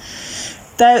 prisoners,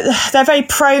 they're very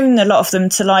prone, a lot of them,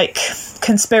 to like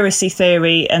conspiracy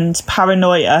theory and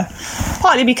paranoia,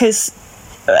 partly because,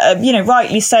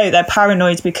 rightly so, they're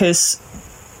paranoid because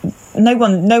no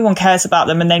one cares about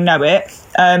them and they know it.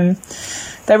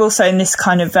 They're also in this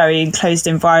kind of very enclosed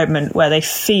environment where they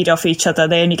feed off each other.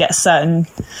 They only get certain,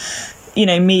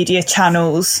 media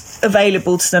channels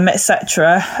available to them,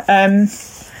 etc.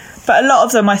 But a lot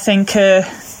of them, I think, are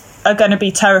going to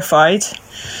be terrified.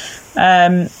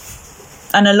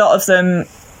 And a lot of them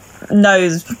know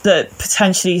that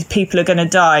potentially people are going to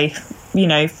die,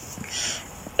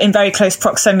 in very close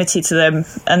proximity to them.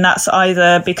 And that's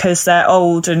either because they're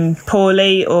old and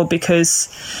poorly or because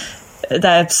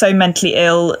they're so mentally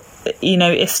ill.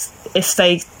 If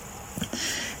they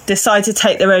decide to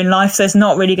take their own life, there's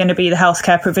not really going to be the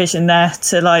healthcare provision there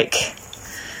to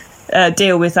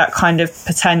deal with that kind of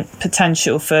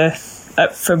potential for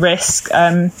risk.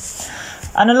 And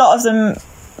a lot of them,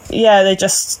 they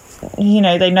just,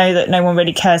 they know that no one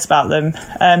really cares about them.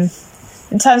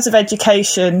 In terms of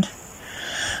education,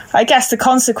 I guess the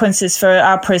consequences for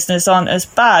our prisoners aren't as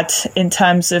bad in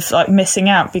terms of like missing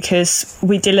out, because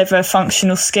we deliver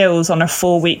functional skills on a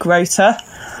 4-week rota.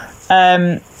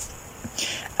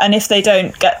 And if they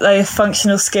don't get the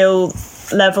functional skill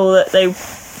level that they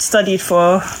studied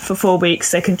for 4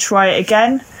 weeks, they can try it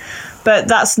again. But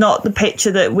that's not the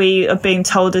picture that we are being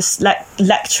told as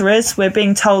lecturers. We're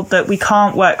being told that we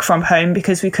can't work from home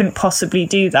because we couldn't possibly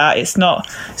do that. It's not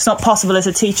possible as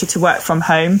a teacher to work from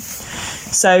home.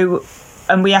 So,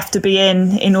 and we have to be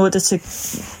in order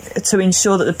to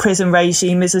ensure that the prison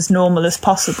regime is as normal as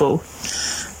possible.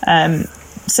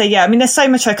 So yeah, I mean, there's so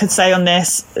much I could say on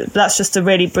this. That's just a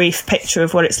really brief picture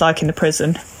of what it's like in the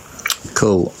prison.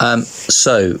 Cool.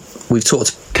 So we've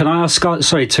talked. Can I ask?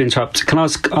 Sorry to interrupt. Can I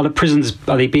ask? Are the prisons,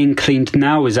 are they being cleaned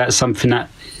now? Is that something that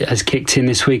has kicked in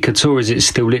this week at all? Or is it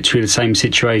still literally the same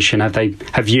situation?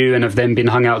 Have you and have them been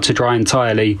hung out to dry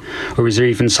entirely, or is there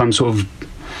even some sort of?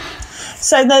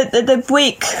 So the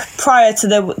week prior to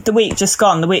the week just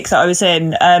gone, the week that I was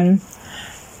in,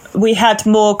 we had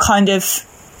more kind of.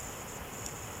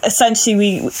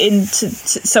 Essentially,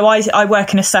 so I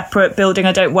work in a separate building.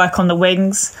 I don't work on the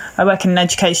wings. I work in an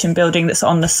education building that's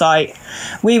on the site.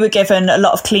 We were given a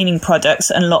lot of cleaning products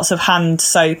and lots of hand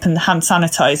soap and hand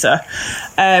sanitizer,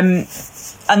 and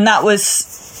that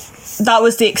was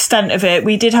the extent of it.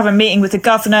 We did have a meeting with the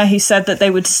governor, who said that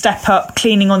they would step up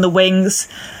cleaning on the wings,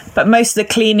 but most of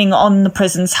the cleaning on the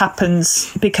prisons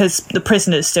happens because the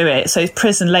prisoners do it. So it's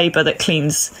prison labour that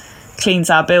cleans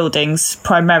our buildings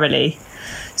primarily.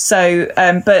 So,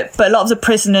 but a lot of the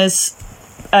prisoners,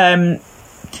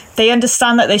 they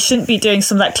understand that they shouldn't be doing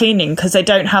some of that cleaning because they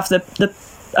don't have the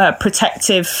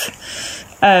protective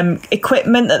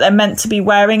equipment that they're meant to be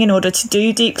wearing in order to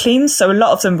do deep cleans. So a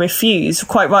lot of them refuse,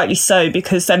 quite rightly so,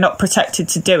 because they're not protected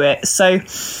to do it. So,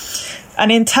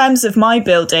 and in terms of my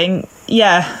building,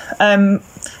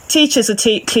 teachers are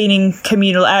cleaning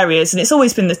communal areas, and it's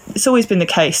always been the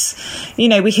case.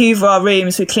 We hoover our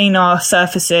rooms, we clean our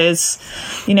surfaces.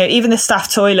 Even the staff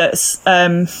toilets.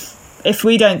 If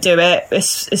we don't do it,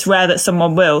 it's rare that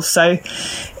someone will. So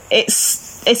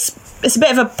it's a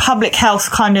bit of a public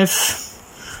health kind of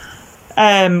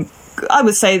I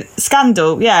would say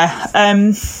scandal, yeah.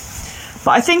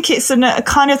 But I think I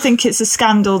kind of think it's a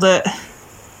scandal that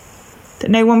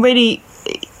no one really,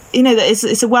 that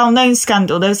it's a well-known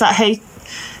scandal. There was that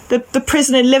the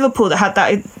prison in Liverpool that had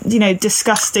that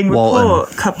disgusting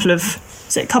report a couple of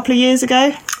years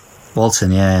ago.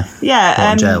 Walton, yeah.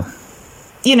 Yeah. Jail.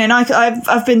 And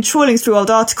I've been trawling through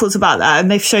old articles about that, and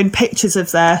they've shown pictures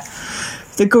of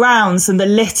the grounds and the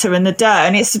litter and the dirt,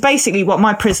 and it's basically what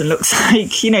my prison looks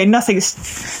like. Nothing's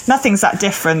that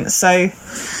different. So,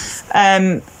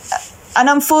 and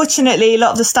unfortunately, a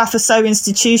lot of the staff are so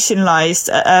institutionalised,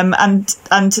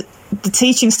 and the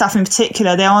teaching staff in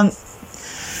particular, they aren't,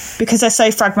 because they're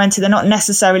so fragmented. They're not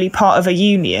necessarily part of a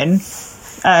union.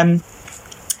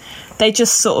 They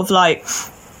just sort of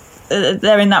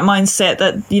they're in that mindset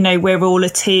that we're all a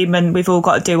team and we've all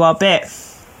got to do our bit.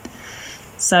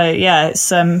 So yeah,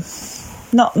 it's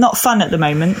not fun at the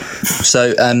moment.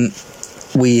 So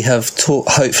we have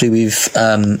hopefully we've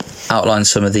outlined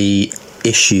some of the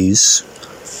issues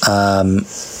in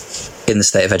the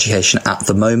state of education at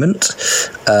the moment.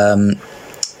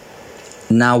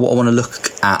 Now what I want to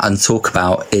look at and talk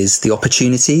about is the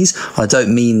opportunities. I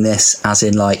don't mean this as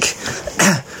in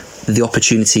the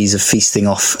opportunities of feasting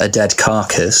off a dead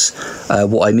carcass.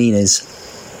 What I mean is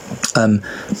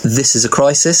this is a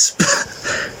crisis.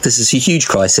 This is a huge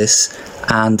crisis,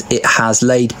 and it has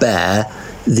laid bare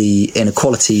the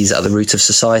inequalities at the root of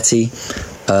society.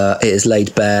 It has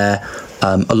laid bare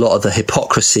a lot of the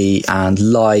hypocrisy and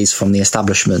lies from the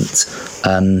establishment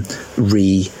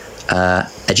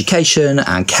education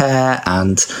and care,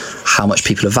 and how much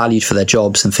people are valued for their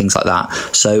jobs and things like that.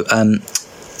 So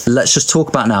let's just talk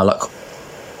about now,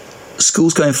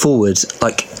 schools going forward.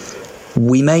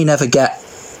 We may never get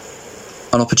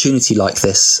an opportunity like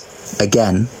this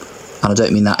again, and I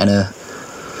don't mean that in a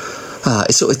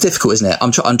it's sort of difficult, isn't it?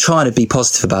 I'm trying to be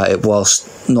positive about it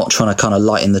whilst not trying to kind of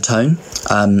lighten the tone.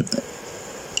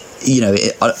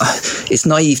 It's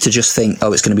naive to just think,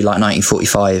 oh, it's going to be like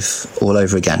 1945 all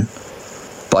over again.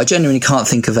 But I genuinely can't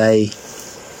think of an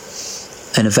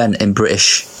event in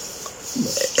British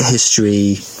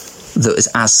history that is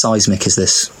as seismic as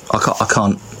this. I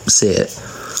can't see it.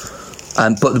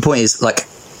 But the point is,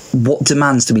 what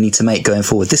demands do we need to make going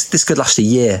forward? This could last a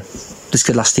year. This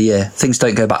could last a year. Things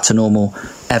don't go back to normal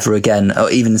ever again,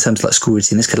 or even in terms of school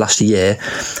routine. This could last a year.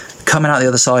 Coming out the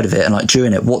other side of it and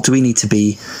during it, what do we need to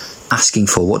be asking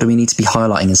for? What do we need to be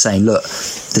highlighting and saying, look,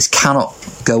 this cannot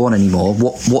go on anymore?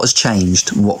 What has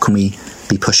changed? What can we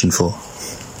be pushing for?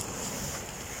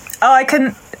 I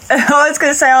was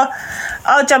going to say,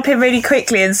 I'll jump in really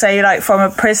quickly and say, from a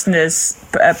prison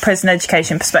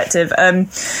education perspective,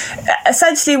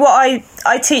 essentially what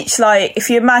I teach, if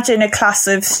you imagine a class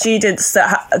of students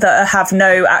that have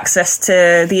no access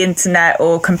to the internet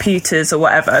or computers or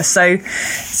whatever, so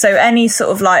any sort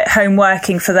of home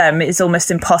working for them is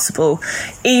almost impossible,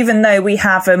 even though we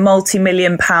have a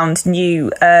multi-million-pound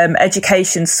new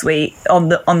education suite on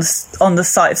the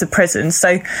site of the prison.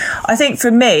 So I think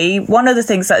for me, one of the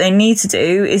things that they need to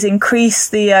do is increase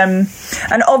the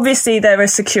and obviously there are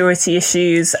security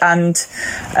issues, and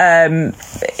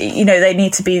they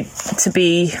need to be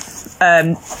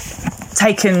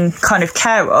taken kind of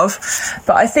care of,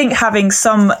 but I think having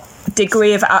some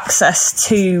degree of access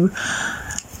to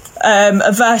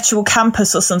a virtual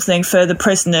campus or something for the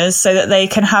prisoners so that they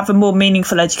can have a more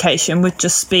meaningful education would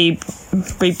just be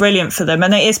brilliant for them.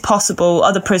 And it is possible.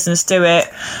 Other prisons do it.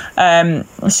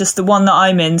 It's just the one that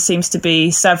I'm in seems to be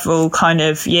several kind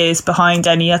of years behind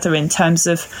any other in terms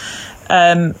of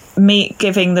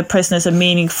giving the prisoners a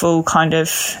meaningful kind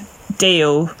of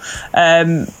deal,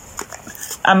 and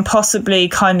possibly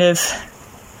kind of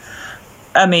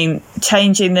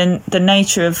changing the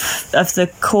nature of the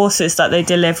courses that they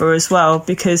deliver as well,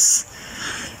 because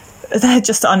they're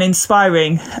just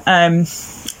uninspiring, and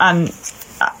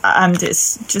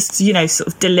it's just sort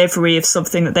of delivery of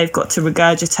something that they've got to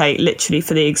regurgitate literally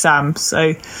for the exam.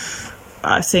 So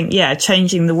I think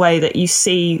changing the way that you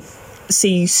see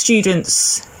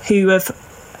students who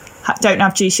don't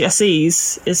have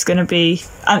GCSEs is going to be,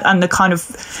 and the kind of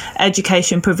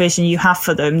education provision you have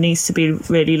for them needs to be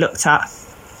really looked at.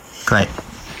 Great.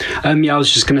 I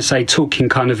was just going to say, talking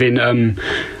kind of in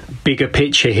bigger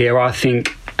picture here, I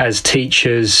think as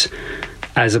teachers,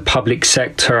 as a public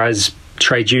sector, as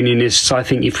trade unionists, I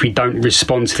think if we don't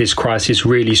respond to this crisis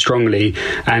really strongly,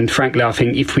 and frankly I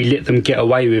think if we let them get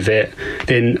away with it,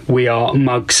 then we are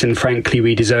mugs, and frankly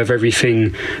we deserve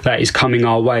everything that is coming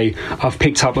our way. I've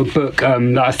picked up a book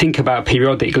that I think about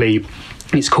periodically,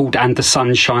 It's called And the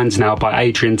Sun Shines Now by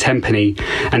Adrian Tempany,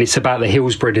 and it's about the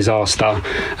Hillsborough disaster.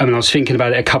 I was thinking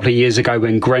about it a couple of years ago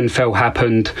when Grenfell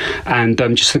happened, and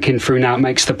just looking through now, it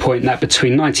makes the point that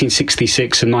between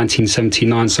 1966 and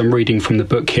 1979, so I'm reading from the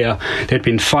book here, there had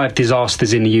been 5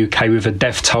 disasters in the UK with a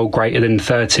death toll greater than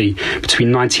 30.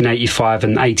 Between 1985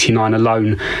 and 89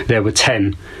 alone, there were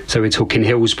 10. So we're talking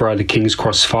Hillsborough, the King's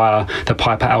Cross fire, the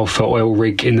Piper Alpha oil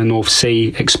rig in the North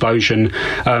Sea explosion.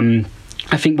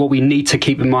 I think what we need to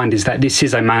keep in mind is that this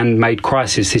is a man-made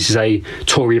crisis. This is a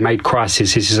Tory-made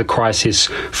crisis. This is a crisis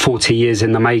 40 years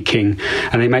in the making.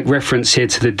 And they make reference here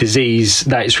to the disease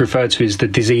that is referred to as the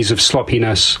disease of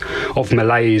sloppiness, of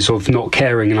malaise, of not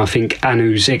caring. And I think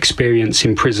Anu's experience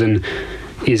in prison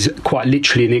is quite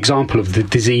literally an example of the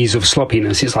disease of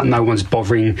sloppiness. It's like no one's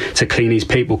bothering to clean these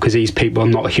people because these people are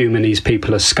not human, these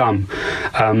people are scum.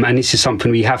 And this is something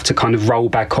we have to kind of roll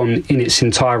back on in its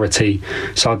entirety.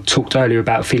 So I talked earlier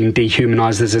about feeling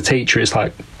dehumanised as a teacher. It's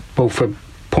like, well, for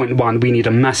point one, we need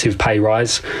a massive pay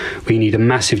rise. We need a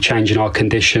massive change in our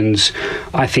conditions.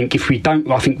 I think if we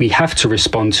don't, I think we have to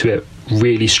respond to it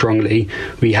really strongly.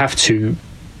 We have to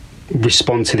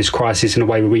respond to this crisis in a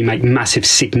way where we make massive,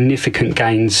 significant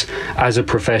gains as a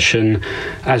profession,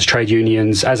 as trade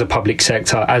unions, as a public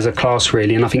sector, as a class,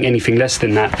 really. And I think anything less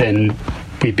than that, then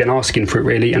we've been asking for it,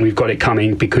 really, and we've got it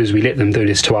coming because we let them do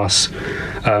this to us.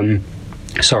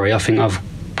 Sorry, I think I've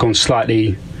gone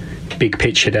slightly big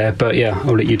picture there, but yeah,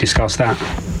 I'll let you discuss that.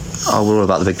 Oh, we're all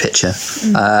about the big picture.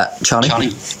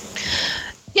 Charlie?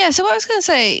 Yeah, so what I was going to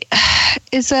say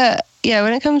is that,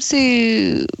 when it comes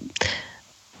to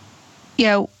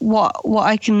what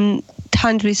I can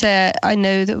tangibly say I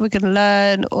know that we're going to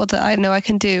learn or that I know I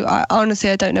can do, I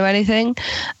don't know anything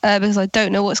because I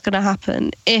don't know what's going to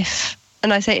happen if,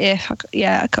 and I say if,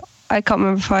 I can't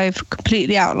remember if I've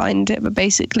completely outlined it, but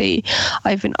basically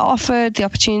I've been offered the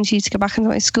opportunity to go back into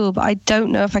my school, but I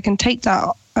don't know if I can take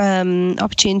that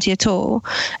opportunity at all.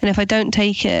 And if I don't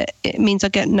take it, it means I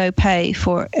get no pay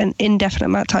for an indefinite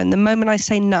amount of time. The moment I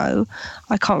say no,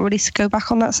 I can't really go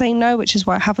back on that saying no, which is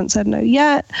why I haven't said no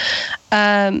yet.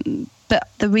 But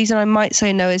the reason I might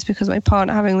say no is because my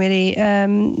partner having really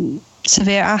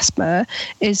severe asthma,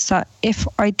 is that if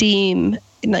I deem,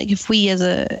 if we as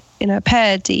a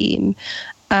pair deem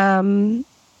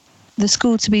the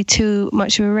school to be too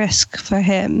much of a risk for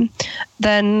him,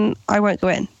 then I won't go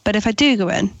in. But if I do go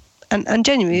in, and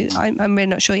genuinely, I'm really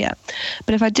not sure yet,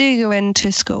 but if I do go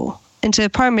into school, into a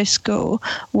primary school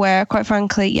where, quite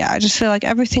frankly, I just feel like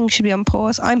everything should be on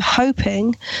pause, I'm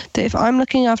hoping that if I'm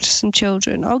looking after some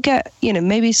children, I'll get,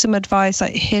 maybe some advice,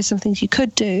 like, here's some things you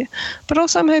could do, but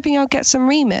also I'm hoping I'll get some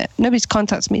remit. Nobody's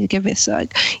contacted me to give me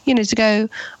to go,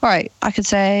 all right, I could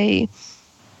say,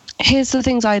 here's the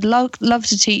things I'd love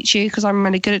to teach you because I'm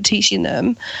really good at teaching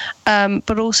them.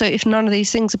 But also, if none of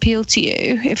these things appeal to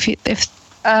you, if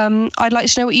I'd like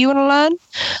to know what you want to learn.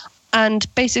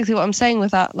 And basically what I'm saying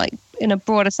with that, in a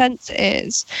broader sense,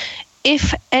 is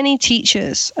if any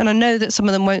teachers, and I know that some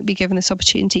of them won't be given this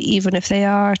opportunity even if they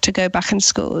are to go back in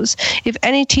schools, if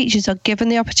any teachers are given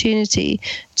the opportunity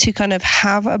to kind of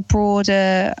have a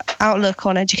broader outlook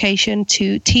on education,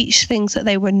 to teach things that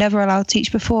they were never allowed to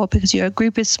teach before because your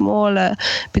group is smaller,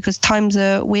 because times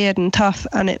are weird and tough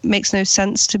and it makes no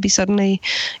sense to be suddenly,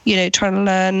 trying to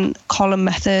learn column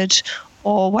method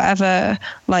or whatever,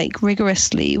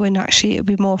 rigorously, when actually it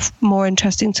would be more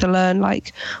interesting to learn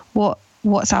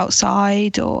what's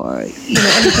outside or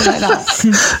anything like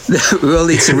that. We will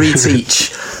need to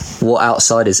reteach what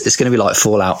outside is. It's going to be like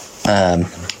Fallout,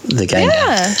 the game.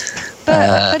 Yeah,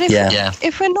 but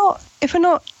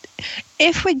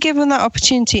if we're given that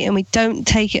opportunity and we don't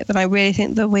take it, then I really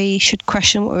think that we should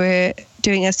question what we're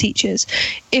doing as teachers.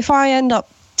 If I end up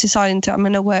deciding I'm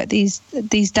going to work these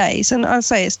days, and I'll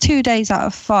say it's 2 days out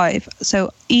of 5,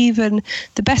 so even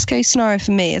the best case scenario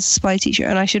for me as a supply teacher,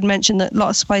 and I should mention that a lot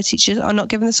of supply teachers are not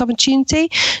given this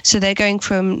opportunity, so they're going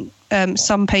from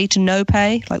some pay to no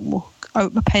pay,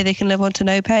 a pay they can live on to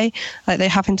no pay, they're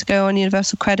having to go on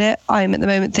universal credit. I'm at the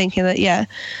moment thinking that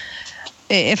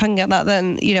if I can get that,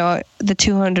 then the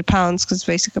 £200, because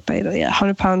basically I paid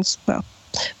 £100, well,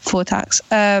 before tax,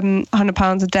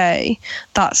 £100 a day,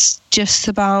 that's just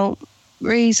about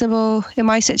reasonable in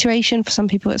my situation. For some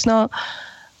people it's not,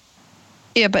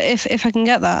 but if I can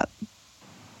get that,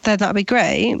 then that'd be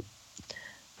great.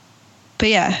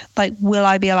 But will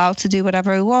I be allowed to do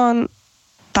whatever I want?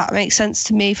 That makes sense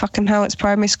to me, fucking hell, it's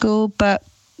primary school, but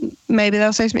maybe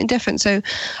they'll say something different. So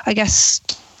I guess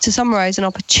to summarize, an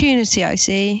opportunity I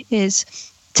see is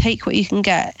take what you can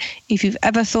get. If you've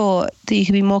ever thought that you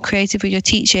can be more creative with your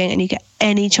teaching and you get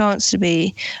any chance to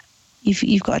be,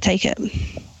 you've got to take it.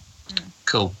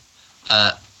 Cool.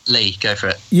 Lee, go for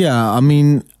it. Yeah, I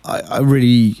mean, I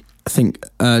really think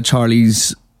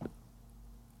Charlie's,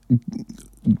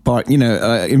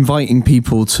 inviting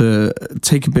people to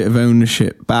take a bit of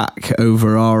ownership back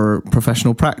over our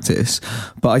professional practice.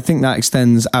 But I think that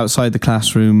extends outside the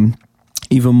classroom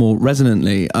even more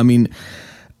resonantly. I mean,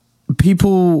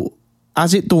 people,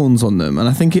 as it dawns on them, and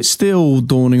I think it's still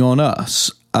dawning on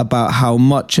us, about how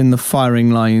much in the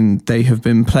firing line they have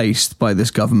been placed by this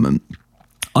government,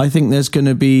 I think there's going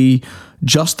to be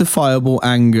justifiable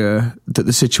anger that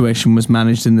the situation was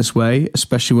managed in this way,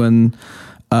 especially when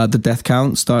the death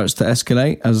count starts to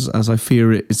escalate, as I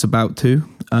fear it's about to.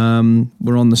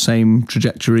 We're on the same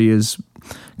trajectory as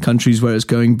countries where it's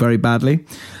going very badly.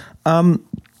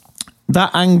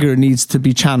 That anger needs to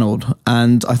be channeled,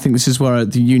 and I think this is where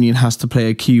the union has to play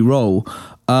a key role.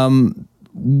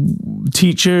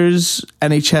 Teachers,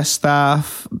 NHS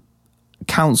staff,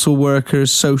 council workers,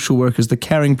 social workers, the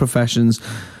caring professions,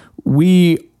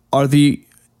 we are the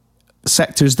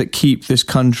sectors that keep this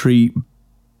country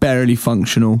barely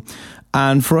functional.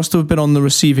 And for us to have been on the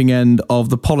receiving end of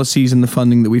the policies and the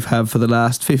funding that we've had for the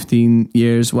last 15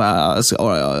 years, well,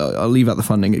 I'll leave out the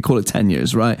funding, call it 10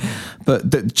 years, right?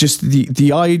 But just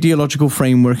the ideological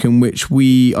framework in which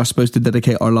we are supposed to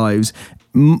dedicate our lives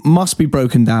must be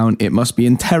broken down. It must be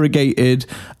interrogated.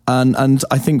 And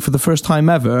I think for the first time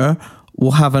ever,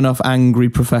 we'll have enough angry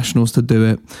professionals to do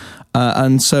it.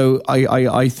 And so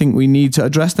I think we need to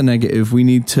address the negative. We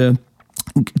need to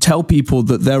tell people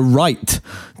that they're right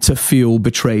to feel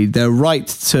betrayed. They're right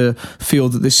to feel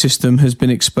that this system has been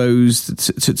exposed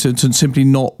to simply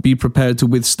not be prepared to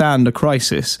withstand a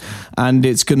crisis. And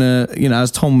it's going to,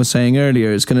 as Tom was saying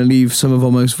earlier, it's going to leave some of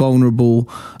our most vulnerable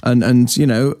and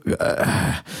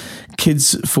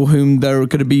kids for whom they're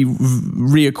going to be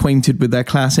reacquainted with their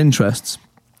class interests.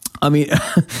 I mean,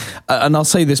 and I'll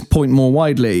say this point more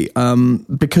widely,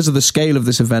 because of the scale of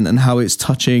this event and how it's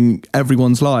touching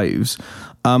everyone's lives,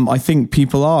 I think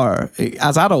people are,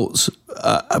 as adults,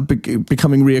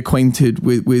 becoming reacquainted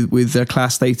with their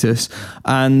class status.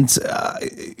 And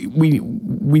we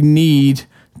need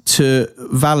to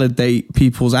validate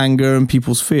people's anger and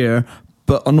people's fear,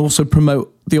 and also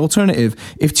promote the alternative.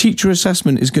 If teacher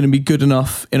assessment is going to be good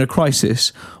enough in a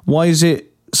crisis, why is it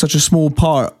such a small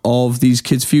part of these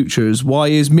kids' futures? Why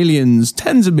is millions,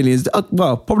 tens of millions,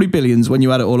 well, probably billions when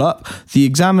you add it all up, the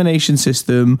examination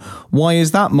system, why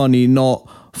is that money not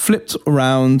flipped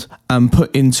around and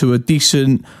put into a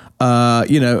decent,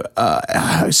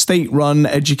 state-run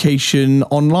education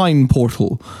online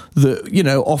portal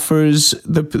that, offers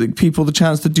the people the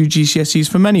chance to do GCSEs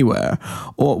from anywhere?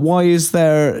 Or why is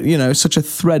there, such a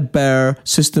threadbare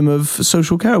system of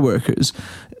social care workers?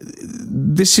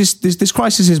 This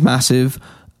crisis is massive.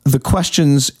 The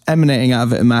questions emanating out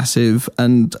of it are massive,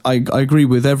 and I agree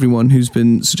with everyone who's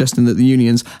been suggesting that the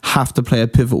unions have to play a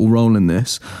pivotal role in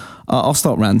this. I'll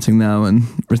stop ranting now and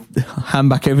hand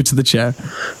back over to the chair.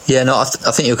 Yeah, no, I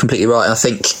think you're completely right. I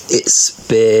think it's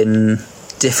been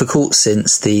difficult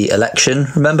since the election.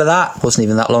 Remember that? Wasn't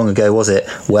even that long ago, was it?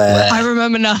 Where I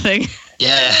remember nothing.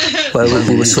 Yeah, where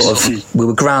we were we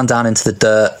were ground down into the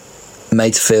dirt,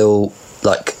 made to feel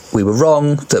like we were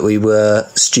wrong, that we were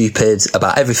stupid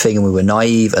about everything, and we were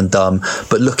naive and dumb.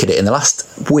 But look at it, in the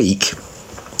last week,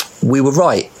 we were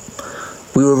right.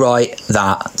 We were right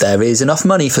that there is enough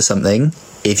money for something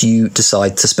if you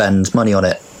decide to spend money on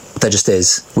it. There just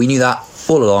is. We knew that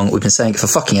all along. We've been saying it for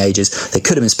fucking ages. They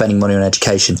could have been spending money on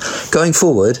education. Going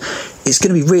forward, it's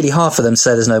going to be really hard for them to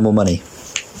say there's no more money.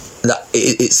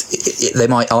 They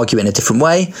might argue in a different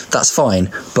way, that's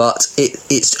fine, but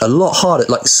it's a lot harder.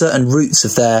 Like, certain routes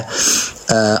of their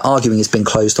arguing has been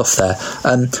closed off there.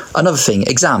 Another thing,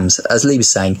 exams, as Lee was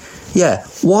saying, yeah,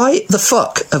 why the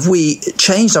fuck have we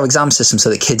changed our exam system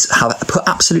so that kids have put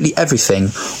absolutely everything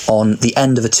on the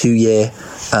end of a 2-year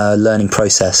learning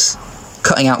process?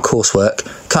 Cutting out coursework,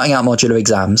 cutting out modular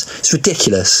exams. It's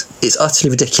ridiculous. It's utterly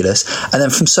ridiculous. And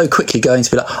then from so quickly going to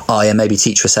be like, oh yeah, maybe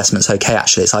teacher assessment's okay,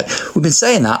 actually. It's like, we've been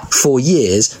saying that for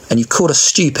years and you've called us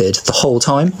stupid the whole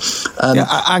time.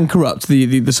 And corrupt.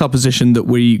 The supposition that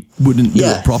we wouldn't do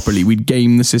it properly. We'd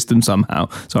game the system somehow.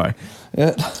 Sorry.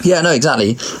 Yeah, no,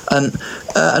 exactly.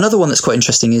 Another one that's quite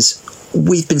interesting is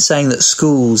we've been saying that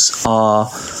schools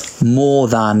are more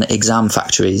than exam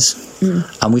factories.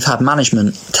 And we've had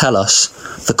management tell us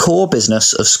the core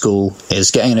business of school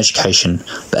is getting an education,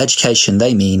 but education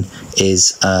they mean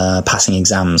is passing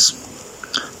exams.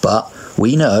 But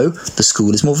we know the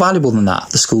school is more valuable than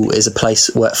that. The school is a place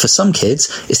where, for some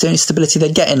kids, it's the only stability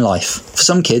they get in life. For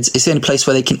some kids, it's the only place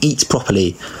where they can eat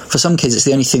properly. For some kids, it's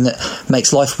the only thing that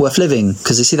makes life worth living,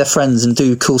 because they see their friends and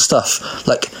do cool stuff.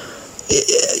 Like,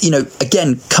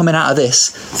 again, coming out of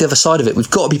this, the other side of it, we've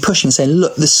got to be pushing and saying,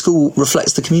 look, this school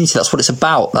reflects the community. That's what it's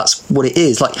about. That's what it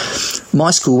is. Like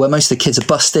my school, where most of the kids are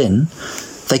bussed in,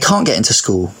 they can't get into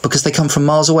school because they come from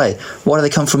miles away. Why do they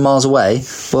come from miles away?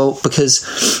 Well, because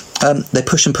they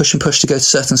push and push and push to go to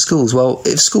certain schools. Well,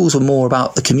 if schools were more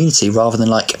about the community rather than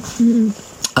like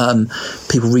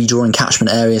people redrawing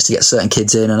catchment areas to get certain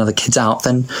kids in and other kids out,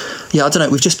 then I don't know,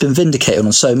 we've just been vindicated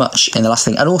on so much in the last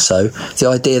thing. And also the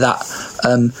idea that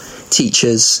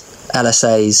teachers,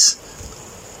 LSAs,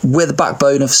 we're the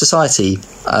backbone of society.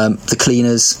 The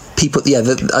cleaners, people,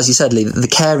 as you said, Lee, the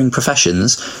caring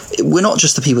professions, we're not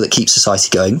just the people that keep society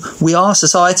going. We are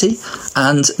society,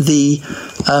 and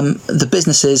the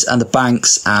businesses and the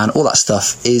banks and all that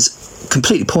stuff is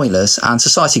completely pointless, and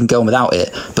society can go on without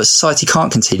it, but society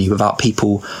can't continue without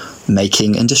people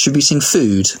making and distributing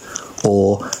food,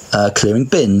 or clearing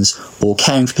bins, or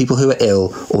caring for people who are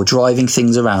ill, or driving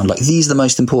things around. Like, these are the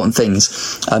most important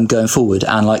things going forward.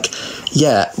 And like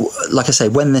I say,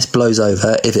 when this blows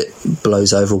over, if it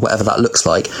blows over, or whatever that looks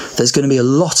like, there's going to be a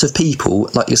lot of people,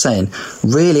 like you're saying,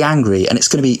 really angry, and it's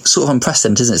going to be sort of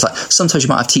unprecedented, isn't it? It's like sometimes you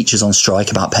might have teachers on strike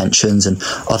about pensions, and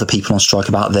other people on strike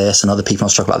about this, and other people on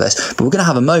strike about this, but we're going to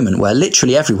have a moment where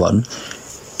literally everyone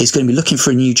is going to be looking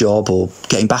for a new job or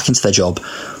getting back into their job.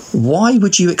 Why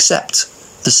would you accept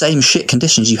the same shit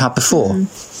conditions you had before?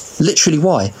 Literally,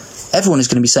 why? Everyone is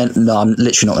going to be saying, no, I'm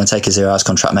literally not going to take a 0 hours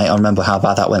contract, mate. I remember how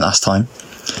bad that went last time.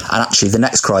 And actually, the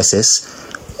next crisis,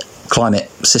 climate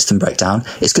system breakdown,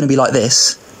 it's going to be like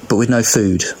this, but with no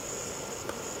food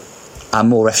and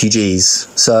more refugees.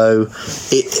 So,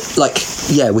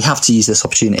 we have to use this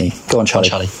opportunity. Go on, Charlie.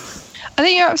 I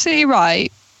think you're absolutely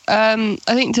right. I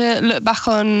think to look back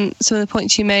on some of the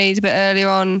points you made a bit earlier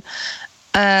on,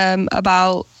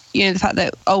 about the fact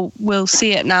that we'll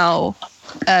see it now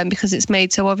because it's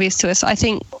made so obvious to us. I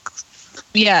think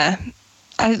we've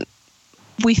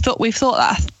thought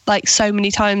that like so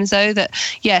many times, though, that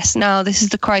yes, now this is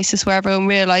the crisis where everyone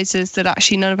realizes that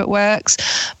actually none of it works,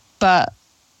 but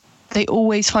they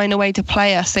always find a way to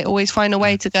play us. They always find a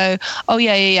way to go, oh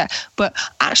yeah, but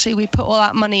actually we put all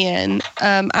that money in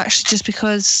actually just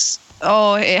because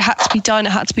it had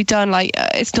to be done. Like,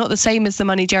 it's not the same as the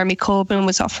money Jeremy Corbyn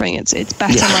was offering. It's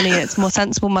better money, it's more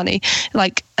sensible money.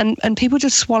 Like, and people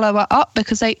just swallow it up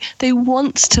because they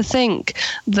want to think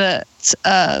that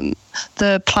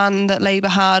the plan that Labour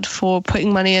had for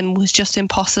putting money in was just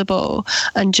impossible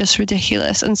and just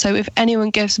ridiculous. And so if anyone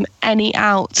gives them any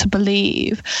out to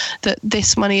believe that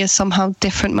this money is somehow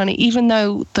different money, even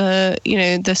though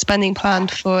the spending plan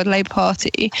for the Labour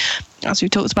Party, as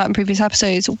we've talked about in previous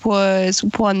episodes, was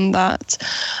one that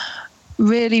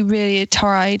really, really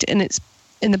tried in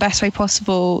the best way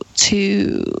possible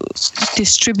to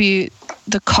distribute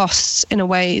the costs in a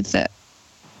way that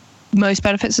most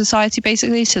benefits society,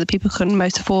 basically, so that people can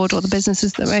most afford, or the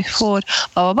businesses that most afford,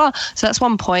 blah, blah, blah. So that's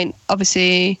one point.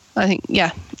 Obviously, I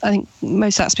think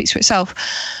most of that speaks for itself.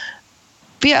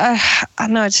 But I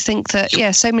don't know, I just think that,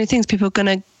 so many things, people are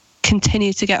going to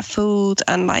continue to get fooled,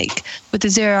 and like with the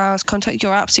 0 hours contract,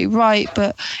 you're absolutely right,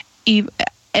 but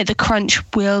at the crunch,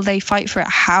 will they fight for it?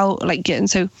 How, like, and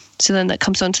so then that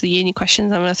comes on to the union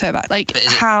questions I'm going to throw back, like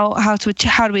how do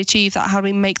we achieve that? How do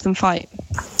we make them fight?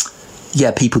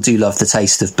 Yeah, people do love the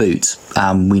taste of boot,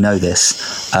 we know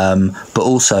this, but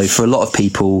also for a lot of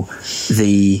people,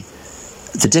 the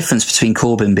difference between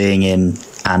Corbyn being in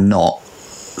and not,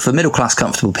 for middle class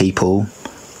comfortable people,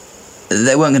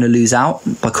 they weren't going to lose out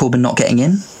by Corbyn not getting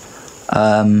in.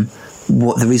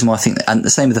 The reason why I think, and the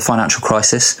same with the financial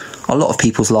crisis, a lot of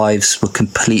people's lives were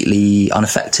completely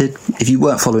unaffected. If you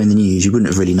weren't following the news, you wouldn't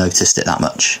have really noticed it that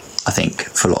much, I think,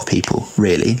 for a lot of people,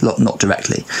 really, not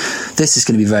directly. This is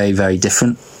going to be very, very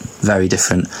different,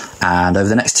 and over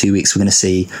the next 2 weeks, we're going to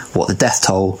see what the death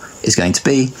toll is going to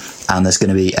be, and there's going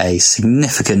to be a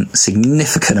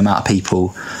significant amount of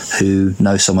people who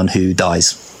know someone who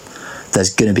dies.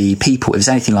 There's going to be people, if it's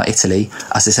anything like Italy,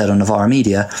 as they said on Novara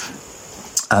Media,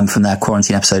 from their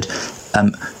quarantine episode,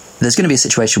 there's going to be a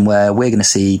situation where we're going to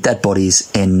see dead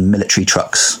bodies in military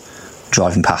trucks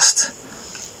driving past.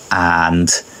 And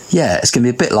it's going to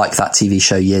be a bit like that TV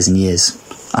show Years and Years,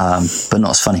 but not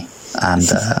as funny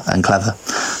and clever.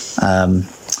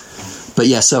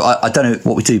 So I don't know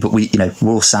what we do, but we're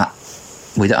all sat.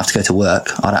 We don't have to go to work.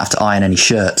 I don't have to iron any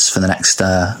shirts for the next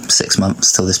 6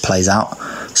 months till this plays out.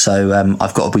 So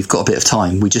we've got a bit of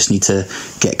time. We just need to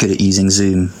get good at using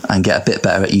Zoom and get a bit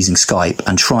better at using Skype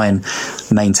and try and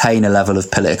maintain a level of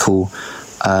political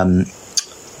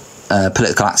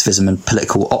activism and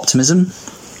political optimism,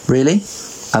 really,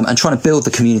 and trying to build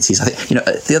the communities. I think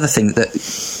the other thing that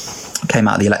came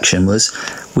out of the election was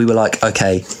we were like,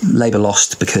 okay, Labour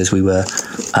lost because we were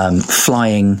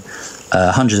flying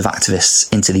hundreds of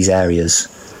activists into these areas,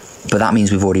 but that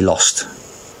means we've already lost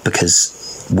because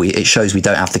it shows we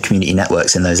don't have the community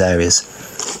networks in those areas.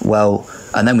 Well,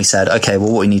 and then we said, okay,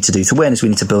 well, what we need to do to win is we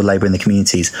need to build Labour in the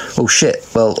communities. Oh shit!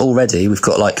 Well, already we've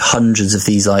got like hundreds of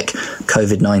these like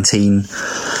COVID-19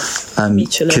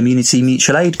 community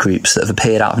mutual aid groups that have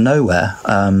appeared out of nowhere.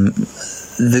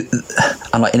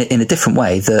 And like in a different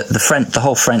way, the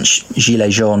whole French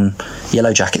Gilets jaunes,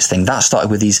 Yellow Jackets thing, that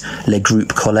started with these Les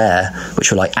Groupes Colère,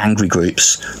 which were like angry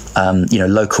groups,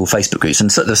 local Facebook groups,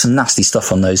 and so there's some nasty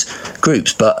stuff on those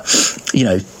groups. But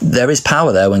there is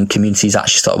power there when communities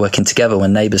actually start working together,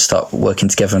 when neighbours start working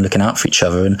together and looking out for each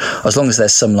other. And as long as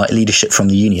there's some like leadership from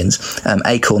the unions,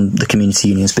 Acorn, the community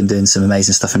union, has been doing some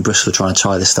amazing stuff in Bristol trying to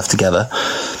tie this stuff together.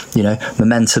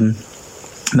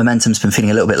 Momentum's been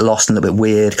feeling a little bit lost and a little bit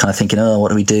weird, kind of thinking, oh, what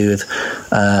do we do if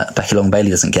Becky Long-Bailey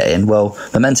doesn't get in? Well,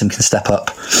 Momentum can step up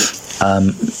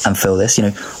and fill this.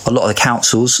 A lot of the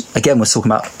councils, again, we're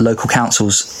talking about local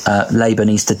councils. Labour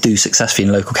needs to do successfully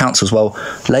in local councils. Well,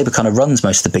 Labour kind of runs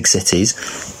most of the big cities.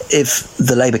 If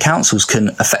the Labour councils can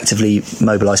effectively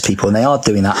mobilise people, and they are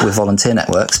doing that with volunteer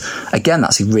networks, again,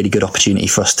 that's a really good opportunity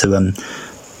for us to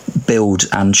build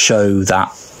and show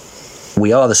that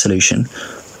we are the solution.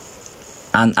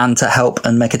 And to help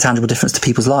and make a tangible difference to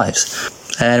people's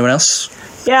lives. Anyone else?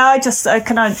 Yeah, I just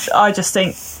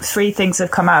think three things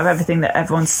have come out of everything that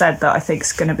everyone said that I think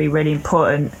is going to be really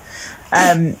important.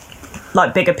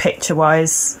 Like bigger picture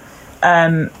wise,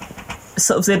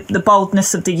 sort of the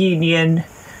boldness of the union,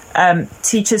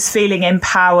 teachers feeling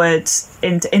empowered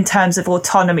in terms of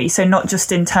autonomy. So not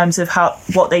just in terms of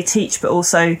what they teach, but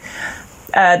also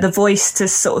the voice to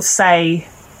sort of say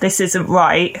this isn't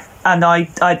right. And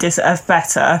I deserve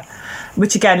better,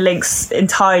 which again links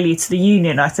entirely to the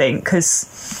union, I think, because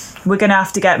we're going to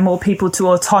have to get more people to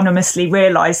autonomously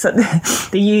realise that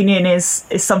the union is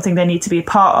something they need to be a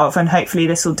part of, and hopefully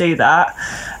this will do that.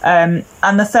 And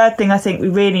the third thing I think we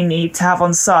really need to have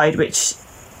on side, which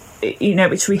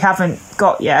we haven't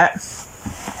got yet,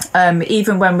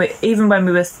 even when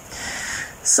we were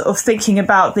sort of thinking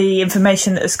about the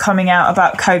information that was coming out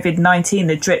about COVID-19,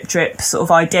 the drip sort of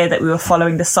idea that we were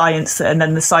following the science and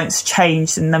then the science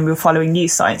changed and then we were following new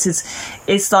science,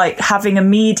 is like having a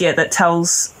media that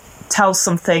tells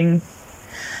something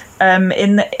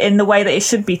in the way that it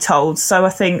should be told. So I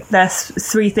think there's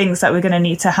three things that we're going to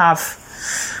need to have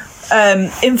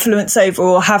influence over,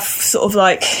 or have sort of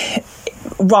like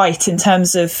right in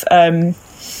terms of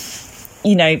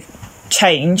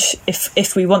change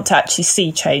if we want to actually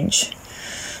see change.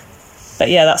 But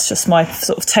yeah, that's just my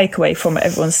sort of takeaway from what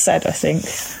everyone's said, I think.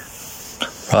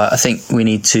 Right, I think we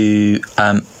need to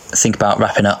think about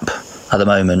wrapping up at the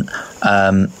moment.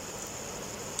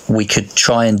 We could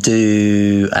try and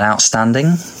do an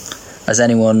outstanding. Does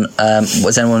anyone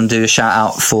do a shout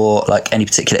out for like any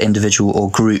particular individual or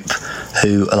group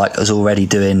who like is already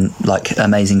doing like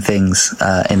amazing things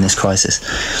in this crisis?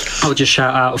 I'll just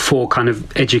shout out for kind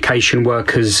of education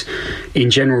workers in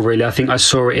general, really. I think I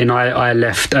saw it in I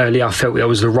left early. I felt that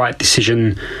was the right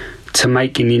decision to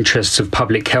make in the interests of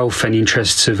public health and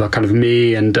interests of kind of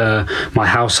me and my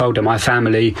household and my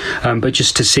family, but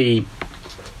just to see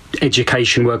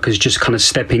education workers just kind of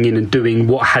stepping in and doing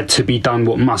what had to be done,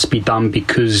 what must be done,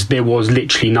 because there was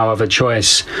literally no other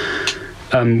choice,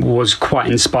 was quite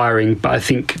inspiring. But I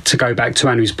think, to go back to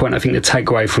Andrew's point, I think the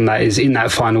takeaway from that is in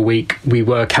that final week we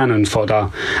were cannon fodder,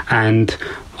 and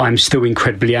I'm still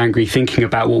incredibly angry thinking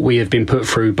about what we have been put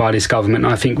through by this government.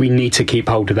 I think we need to keep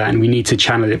hold of that and we need to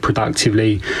channel it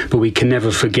productively, but we can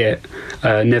never for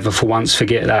once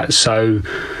forget that. So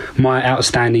my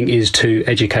outstanding is to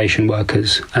education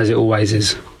workers, as it always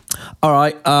is. All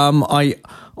right. I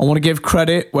want to give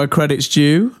credit where credit's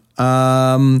due.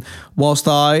 Whilst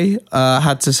I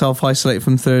had to self-isolate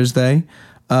from Thursday,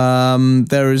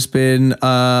 there has been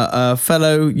a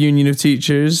fellow union of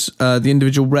teachers, the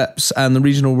individual reps and the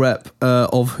regional rep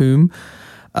of whom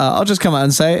I'll just come out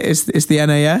and say it. It's the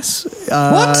NAS.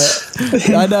 What?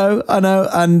 I know,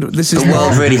 and this is the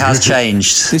world really has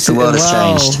changed. The world has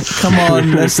changed. Come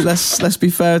on, let's be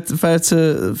fair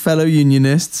to fellow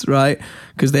unionists, right?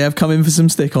 Because they have come in for some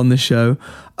stick on this show.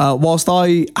 Whilst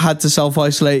I had to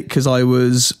self-isolate because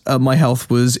my health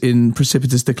was in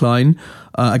precipitous decline.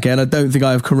 Again, I don't think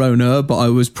I have corona, but I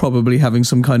was probably having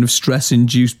some kind of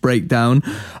stress-induced breakdown.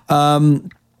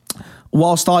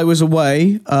 whilst I was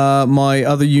away, my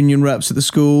other union reps at the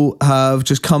school have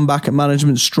just come back at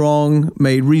management strong,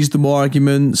 made reasonable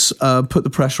arguments, put the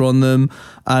pressure on them.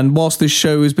 And whilst this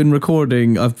show has been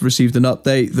recording, I've received an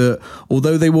update that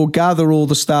although they will gather all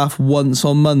the staff once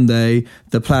on Monday,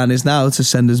 the plan is now to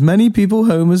send as many people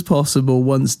home as possible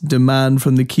once demand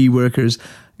from the key workers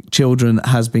children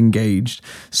has been gauged.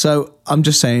 So I'm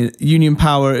just saying, union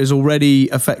power is already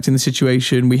affecting the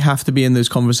situation. We have to be in those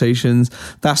conversations.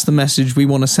 That's the message we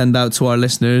want to send out to our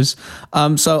listeners.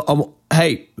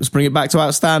 Hey, let's bring it back to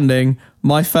outstanding.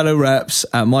 My fellow reps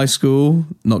at my school,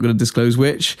 not going to disclose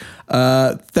which,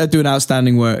 they're doing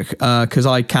outstanding work because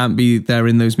I can't be there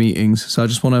in those meetings. So I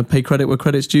just want to pay credit where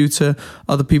credit's due to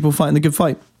other people fighting the good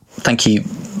fight. Thank you.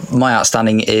 My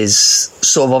outstanding is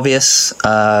sort of obvious,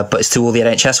 but it's to all the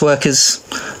NHS workers,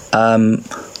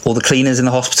 all the cleaners in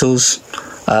the hospitals,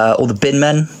 all the bin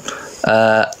men,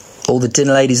 all the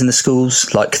dinner ladies in the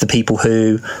schools, like the people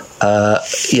who,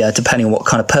 depending on what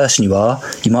kind of person you are,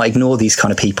 you might ignore these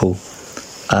kind of people.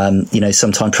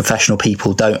 Sometimes professional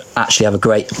people don't actually have a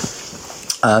great,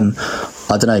 don't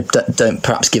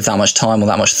perhaps give that much time or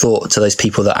that much thought to those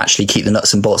people that actually keep the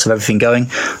nuts and bolts of everything going.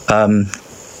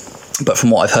 But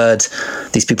from what I've heard,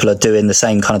 these people are doing the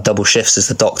same kind of double shifts as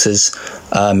the doctors,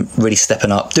 really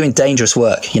stepping up, doing dangerous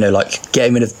work, like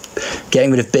getting rid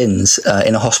of bins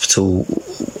in a hospital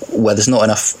where there's not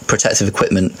enough protective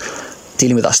equipment.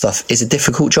 Dealing with that stuff is a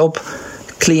difficult job.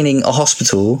 Cleaning a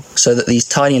hospital so that these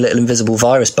tiny little invisible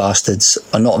virus bastards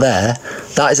are not there,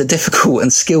 that is a difficult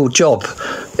and skilled job.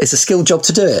 It's a skilled job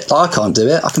to do it. I can't do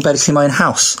it. I can barely clean my own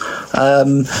house.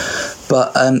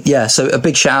 So a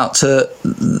big shout out to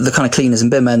the kind of cleaners and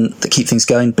bin men that keep things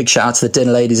going. Big shout out to the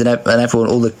dinner ladies and everyone,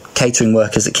 all the catering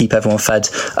workers that keep everyone fed.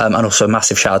 And also a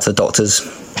massive shout out to the doctors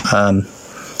and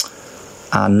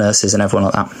nurses and everyone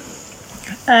like that.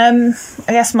 I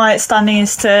guess my outstanding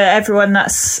is to everyone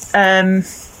that's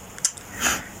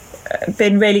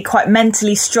been really quite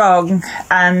mentally strong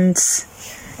and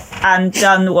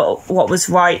done what was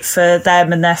right for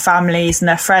them and their families and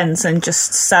their friends, and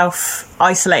just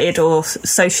self-isolated or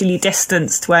socially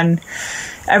distanced when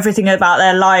everything about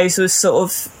their lives was sort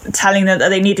of telling them that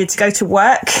they needed to go to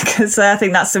work, because I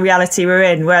think that's the reality we're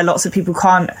in, where lots of people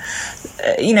can't,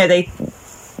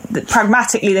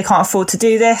 pragmatically they can't afford to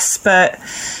do this, but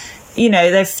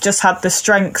they've just had the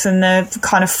strength and the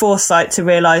kind of foresight to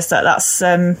realise that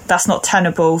that's not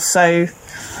tenable. So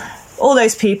all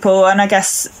those people, and I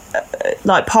guess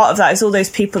like part of that is all those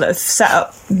people that have set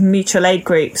up mutual aid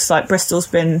groups, like Bristol's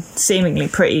been seemingly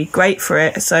pretty great for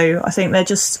it. So I think they're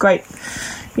just great,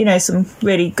 some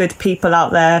really good people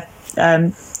out there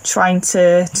trying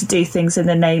to do things in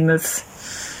the name of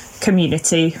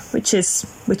community, which is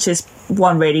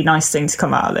one really nice thing to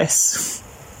come out of this.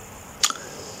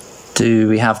 Do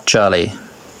we have Charlie?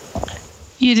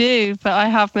 You do, but I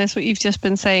have missed what you've just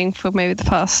been saying for maybe the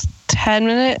past 10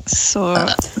 minutes. Or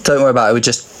don't worry about it. We've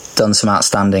just done some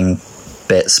outstanding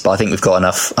bits, but I think we've got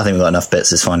enough. I think we've got enough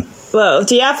bits. It's fine. Well,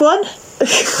 do you have one?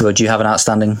 Well, do you have an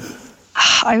outstanding?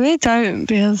 I really don't,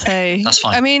 Beyonce. That's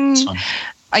fine. I mean, That's fine.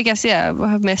 I guess, I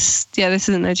have missed, this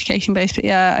isn't education based, but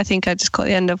I think I just caught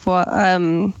the end of what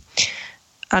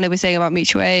Anna was saying about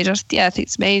mutual aid. I think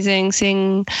it's amazing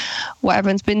seeing what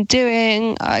everyone's been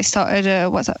doing. I started a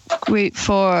WhatsApp group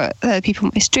for people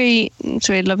on my street. It's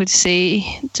really lovely to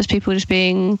see just people just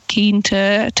being keen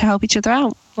to help each other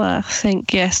out. Well, I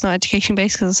think, it's not education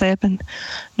based because I say I've been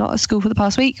not at school for the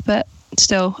past week, but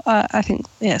still, I think,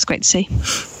 it's great to see.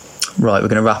 Right, we're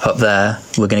going to wrap up there.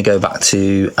 We're going to go back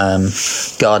to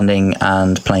gardening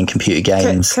and playing computer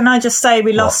games. Can I just say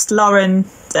we lost Lauren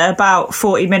about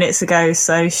 40 minutes ago,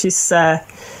 so she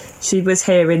was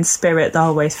here in spirit the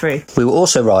whole way through. We were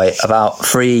also right about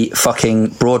free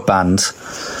fucking broadband.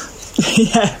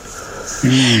 Yeah.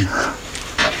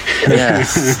 Yeah.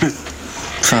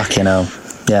 Fucking hell.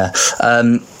 Yeah.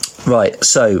 Right,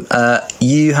 so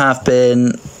you have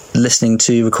been listening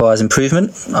to Requires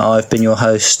Improvement. I've been your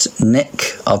host,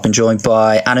 Nick. I've been joined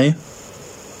by Anu.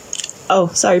 Oh,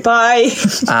 sorry, bye.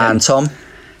 And Tom.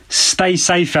 Stay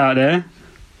safe out there.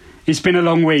 It's been a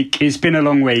long week. And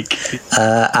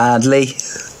Lee.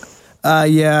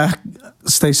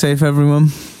 Stay safe, everyone.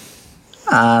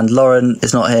 And Lauren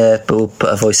is not here, but we'll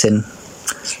put her voice in.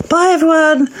 Bye,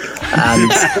 everyone.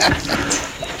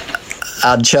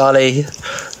 And Charlie.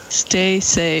 Stay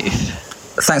safe.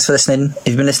 thanks for listening. If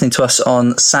you've been listening to us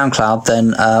on SoundCloud,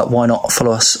 then why not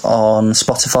follow us on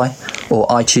Spotify or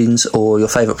iTunes or your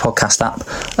favourite podcast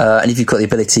app. And if you've got the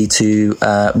ability to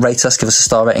rate us, give us a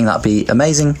star rating, that'd be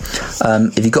amazing.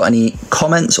 If you've got any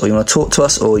comments or you want to talk to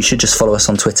us, or you should just follow us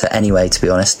on Twitter anyway, to be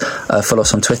honest. Follow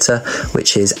us on Twitter,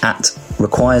 which is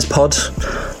 @requirespod.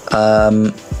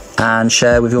 And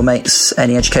share with your mates,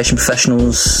 any education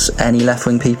professionals, any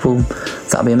left-wing people.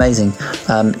 That'd be amazing.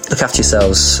 Look after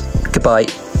yourselves. Goodbye.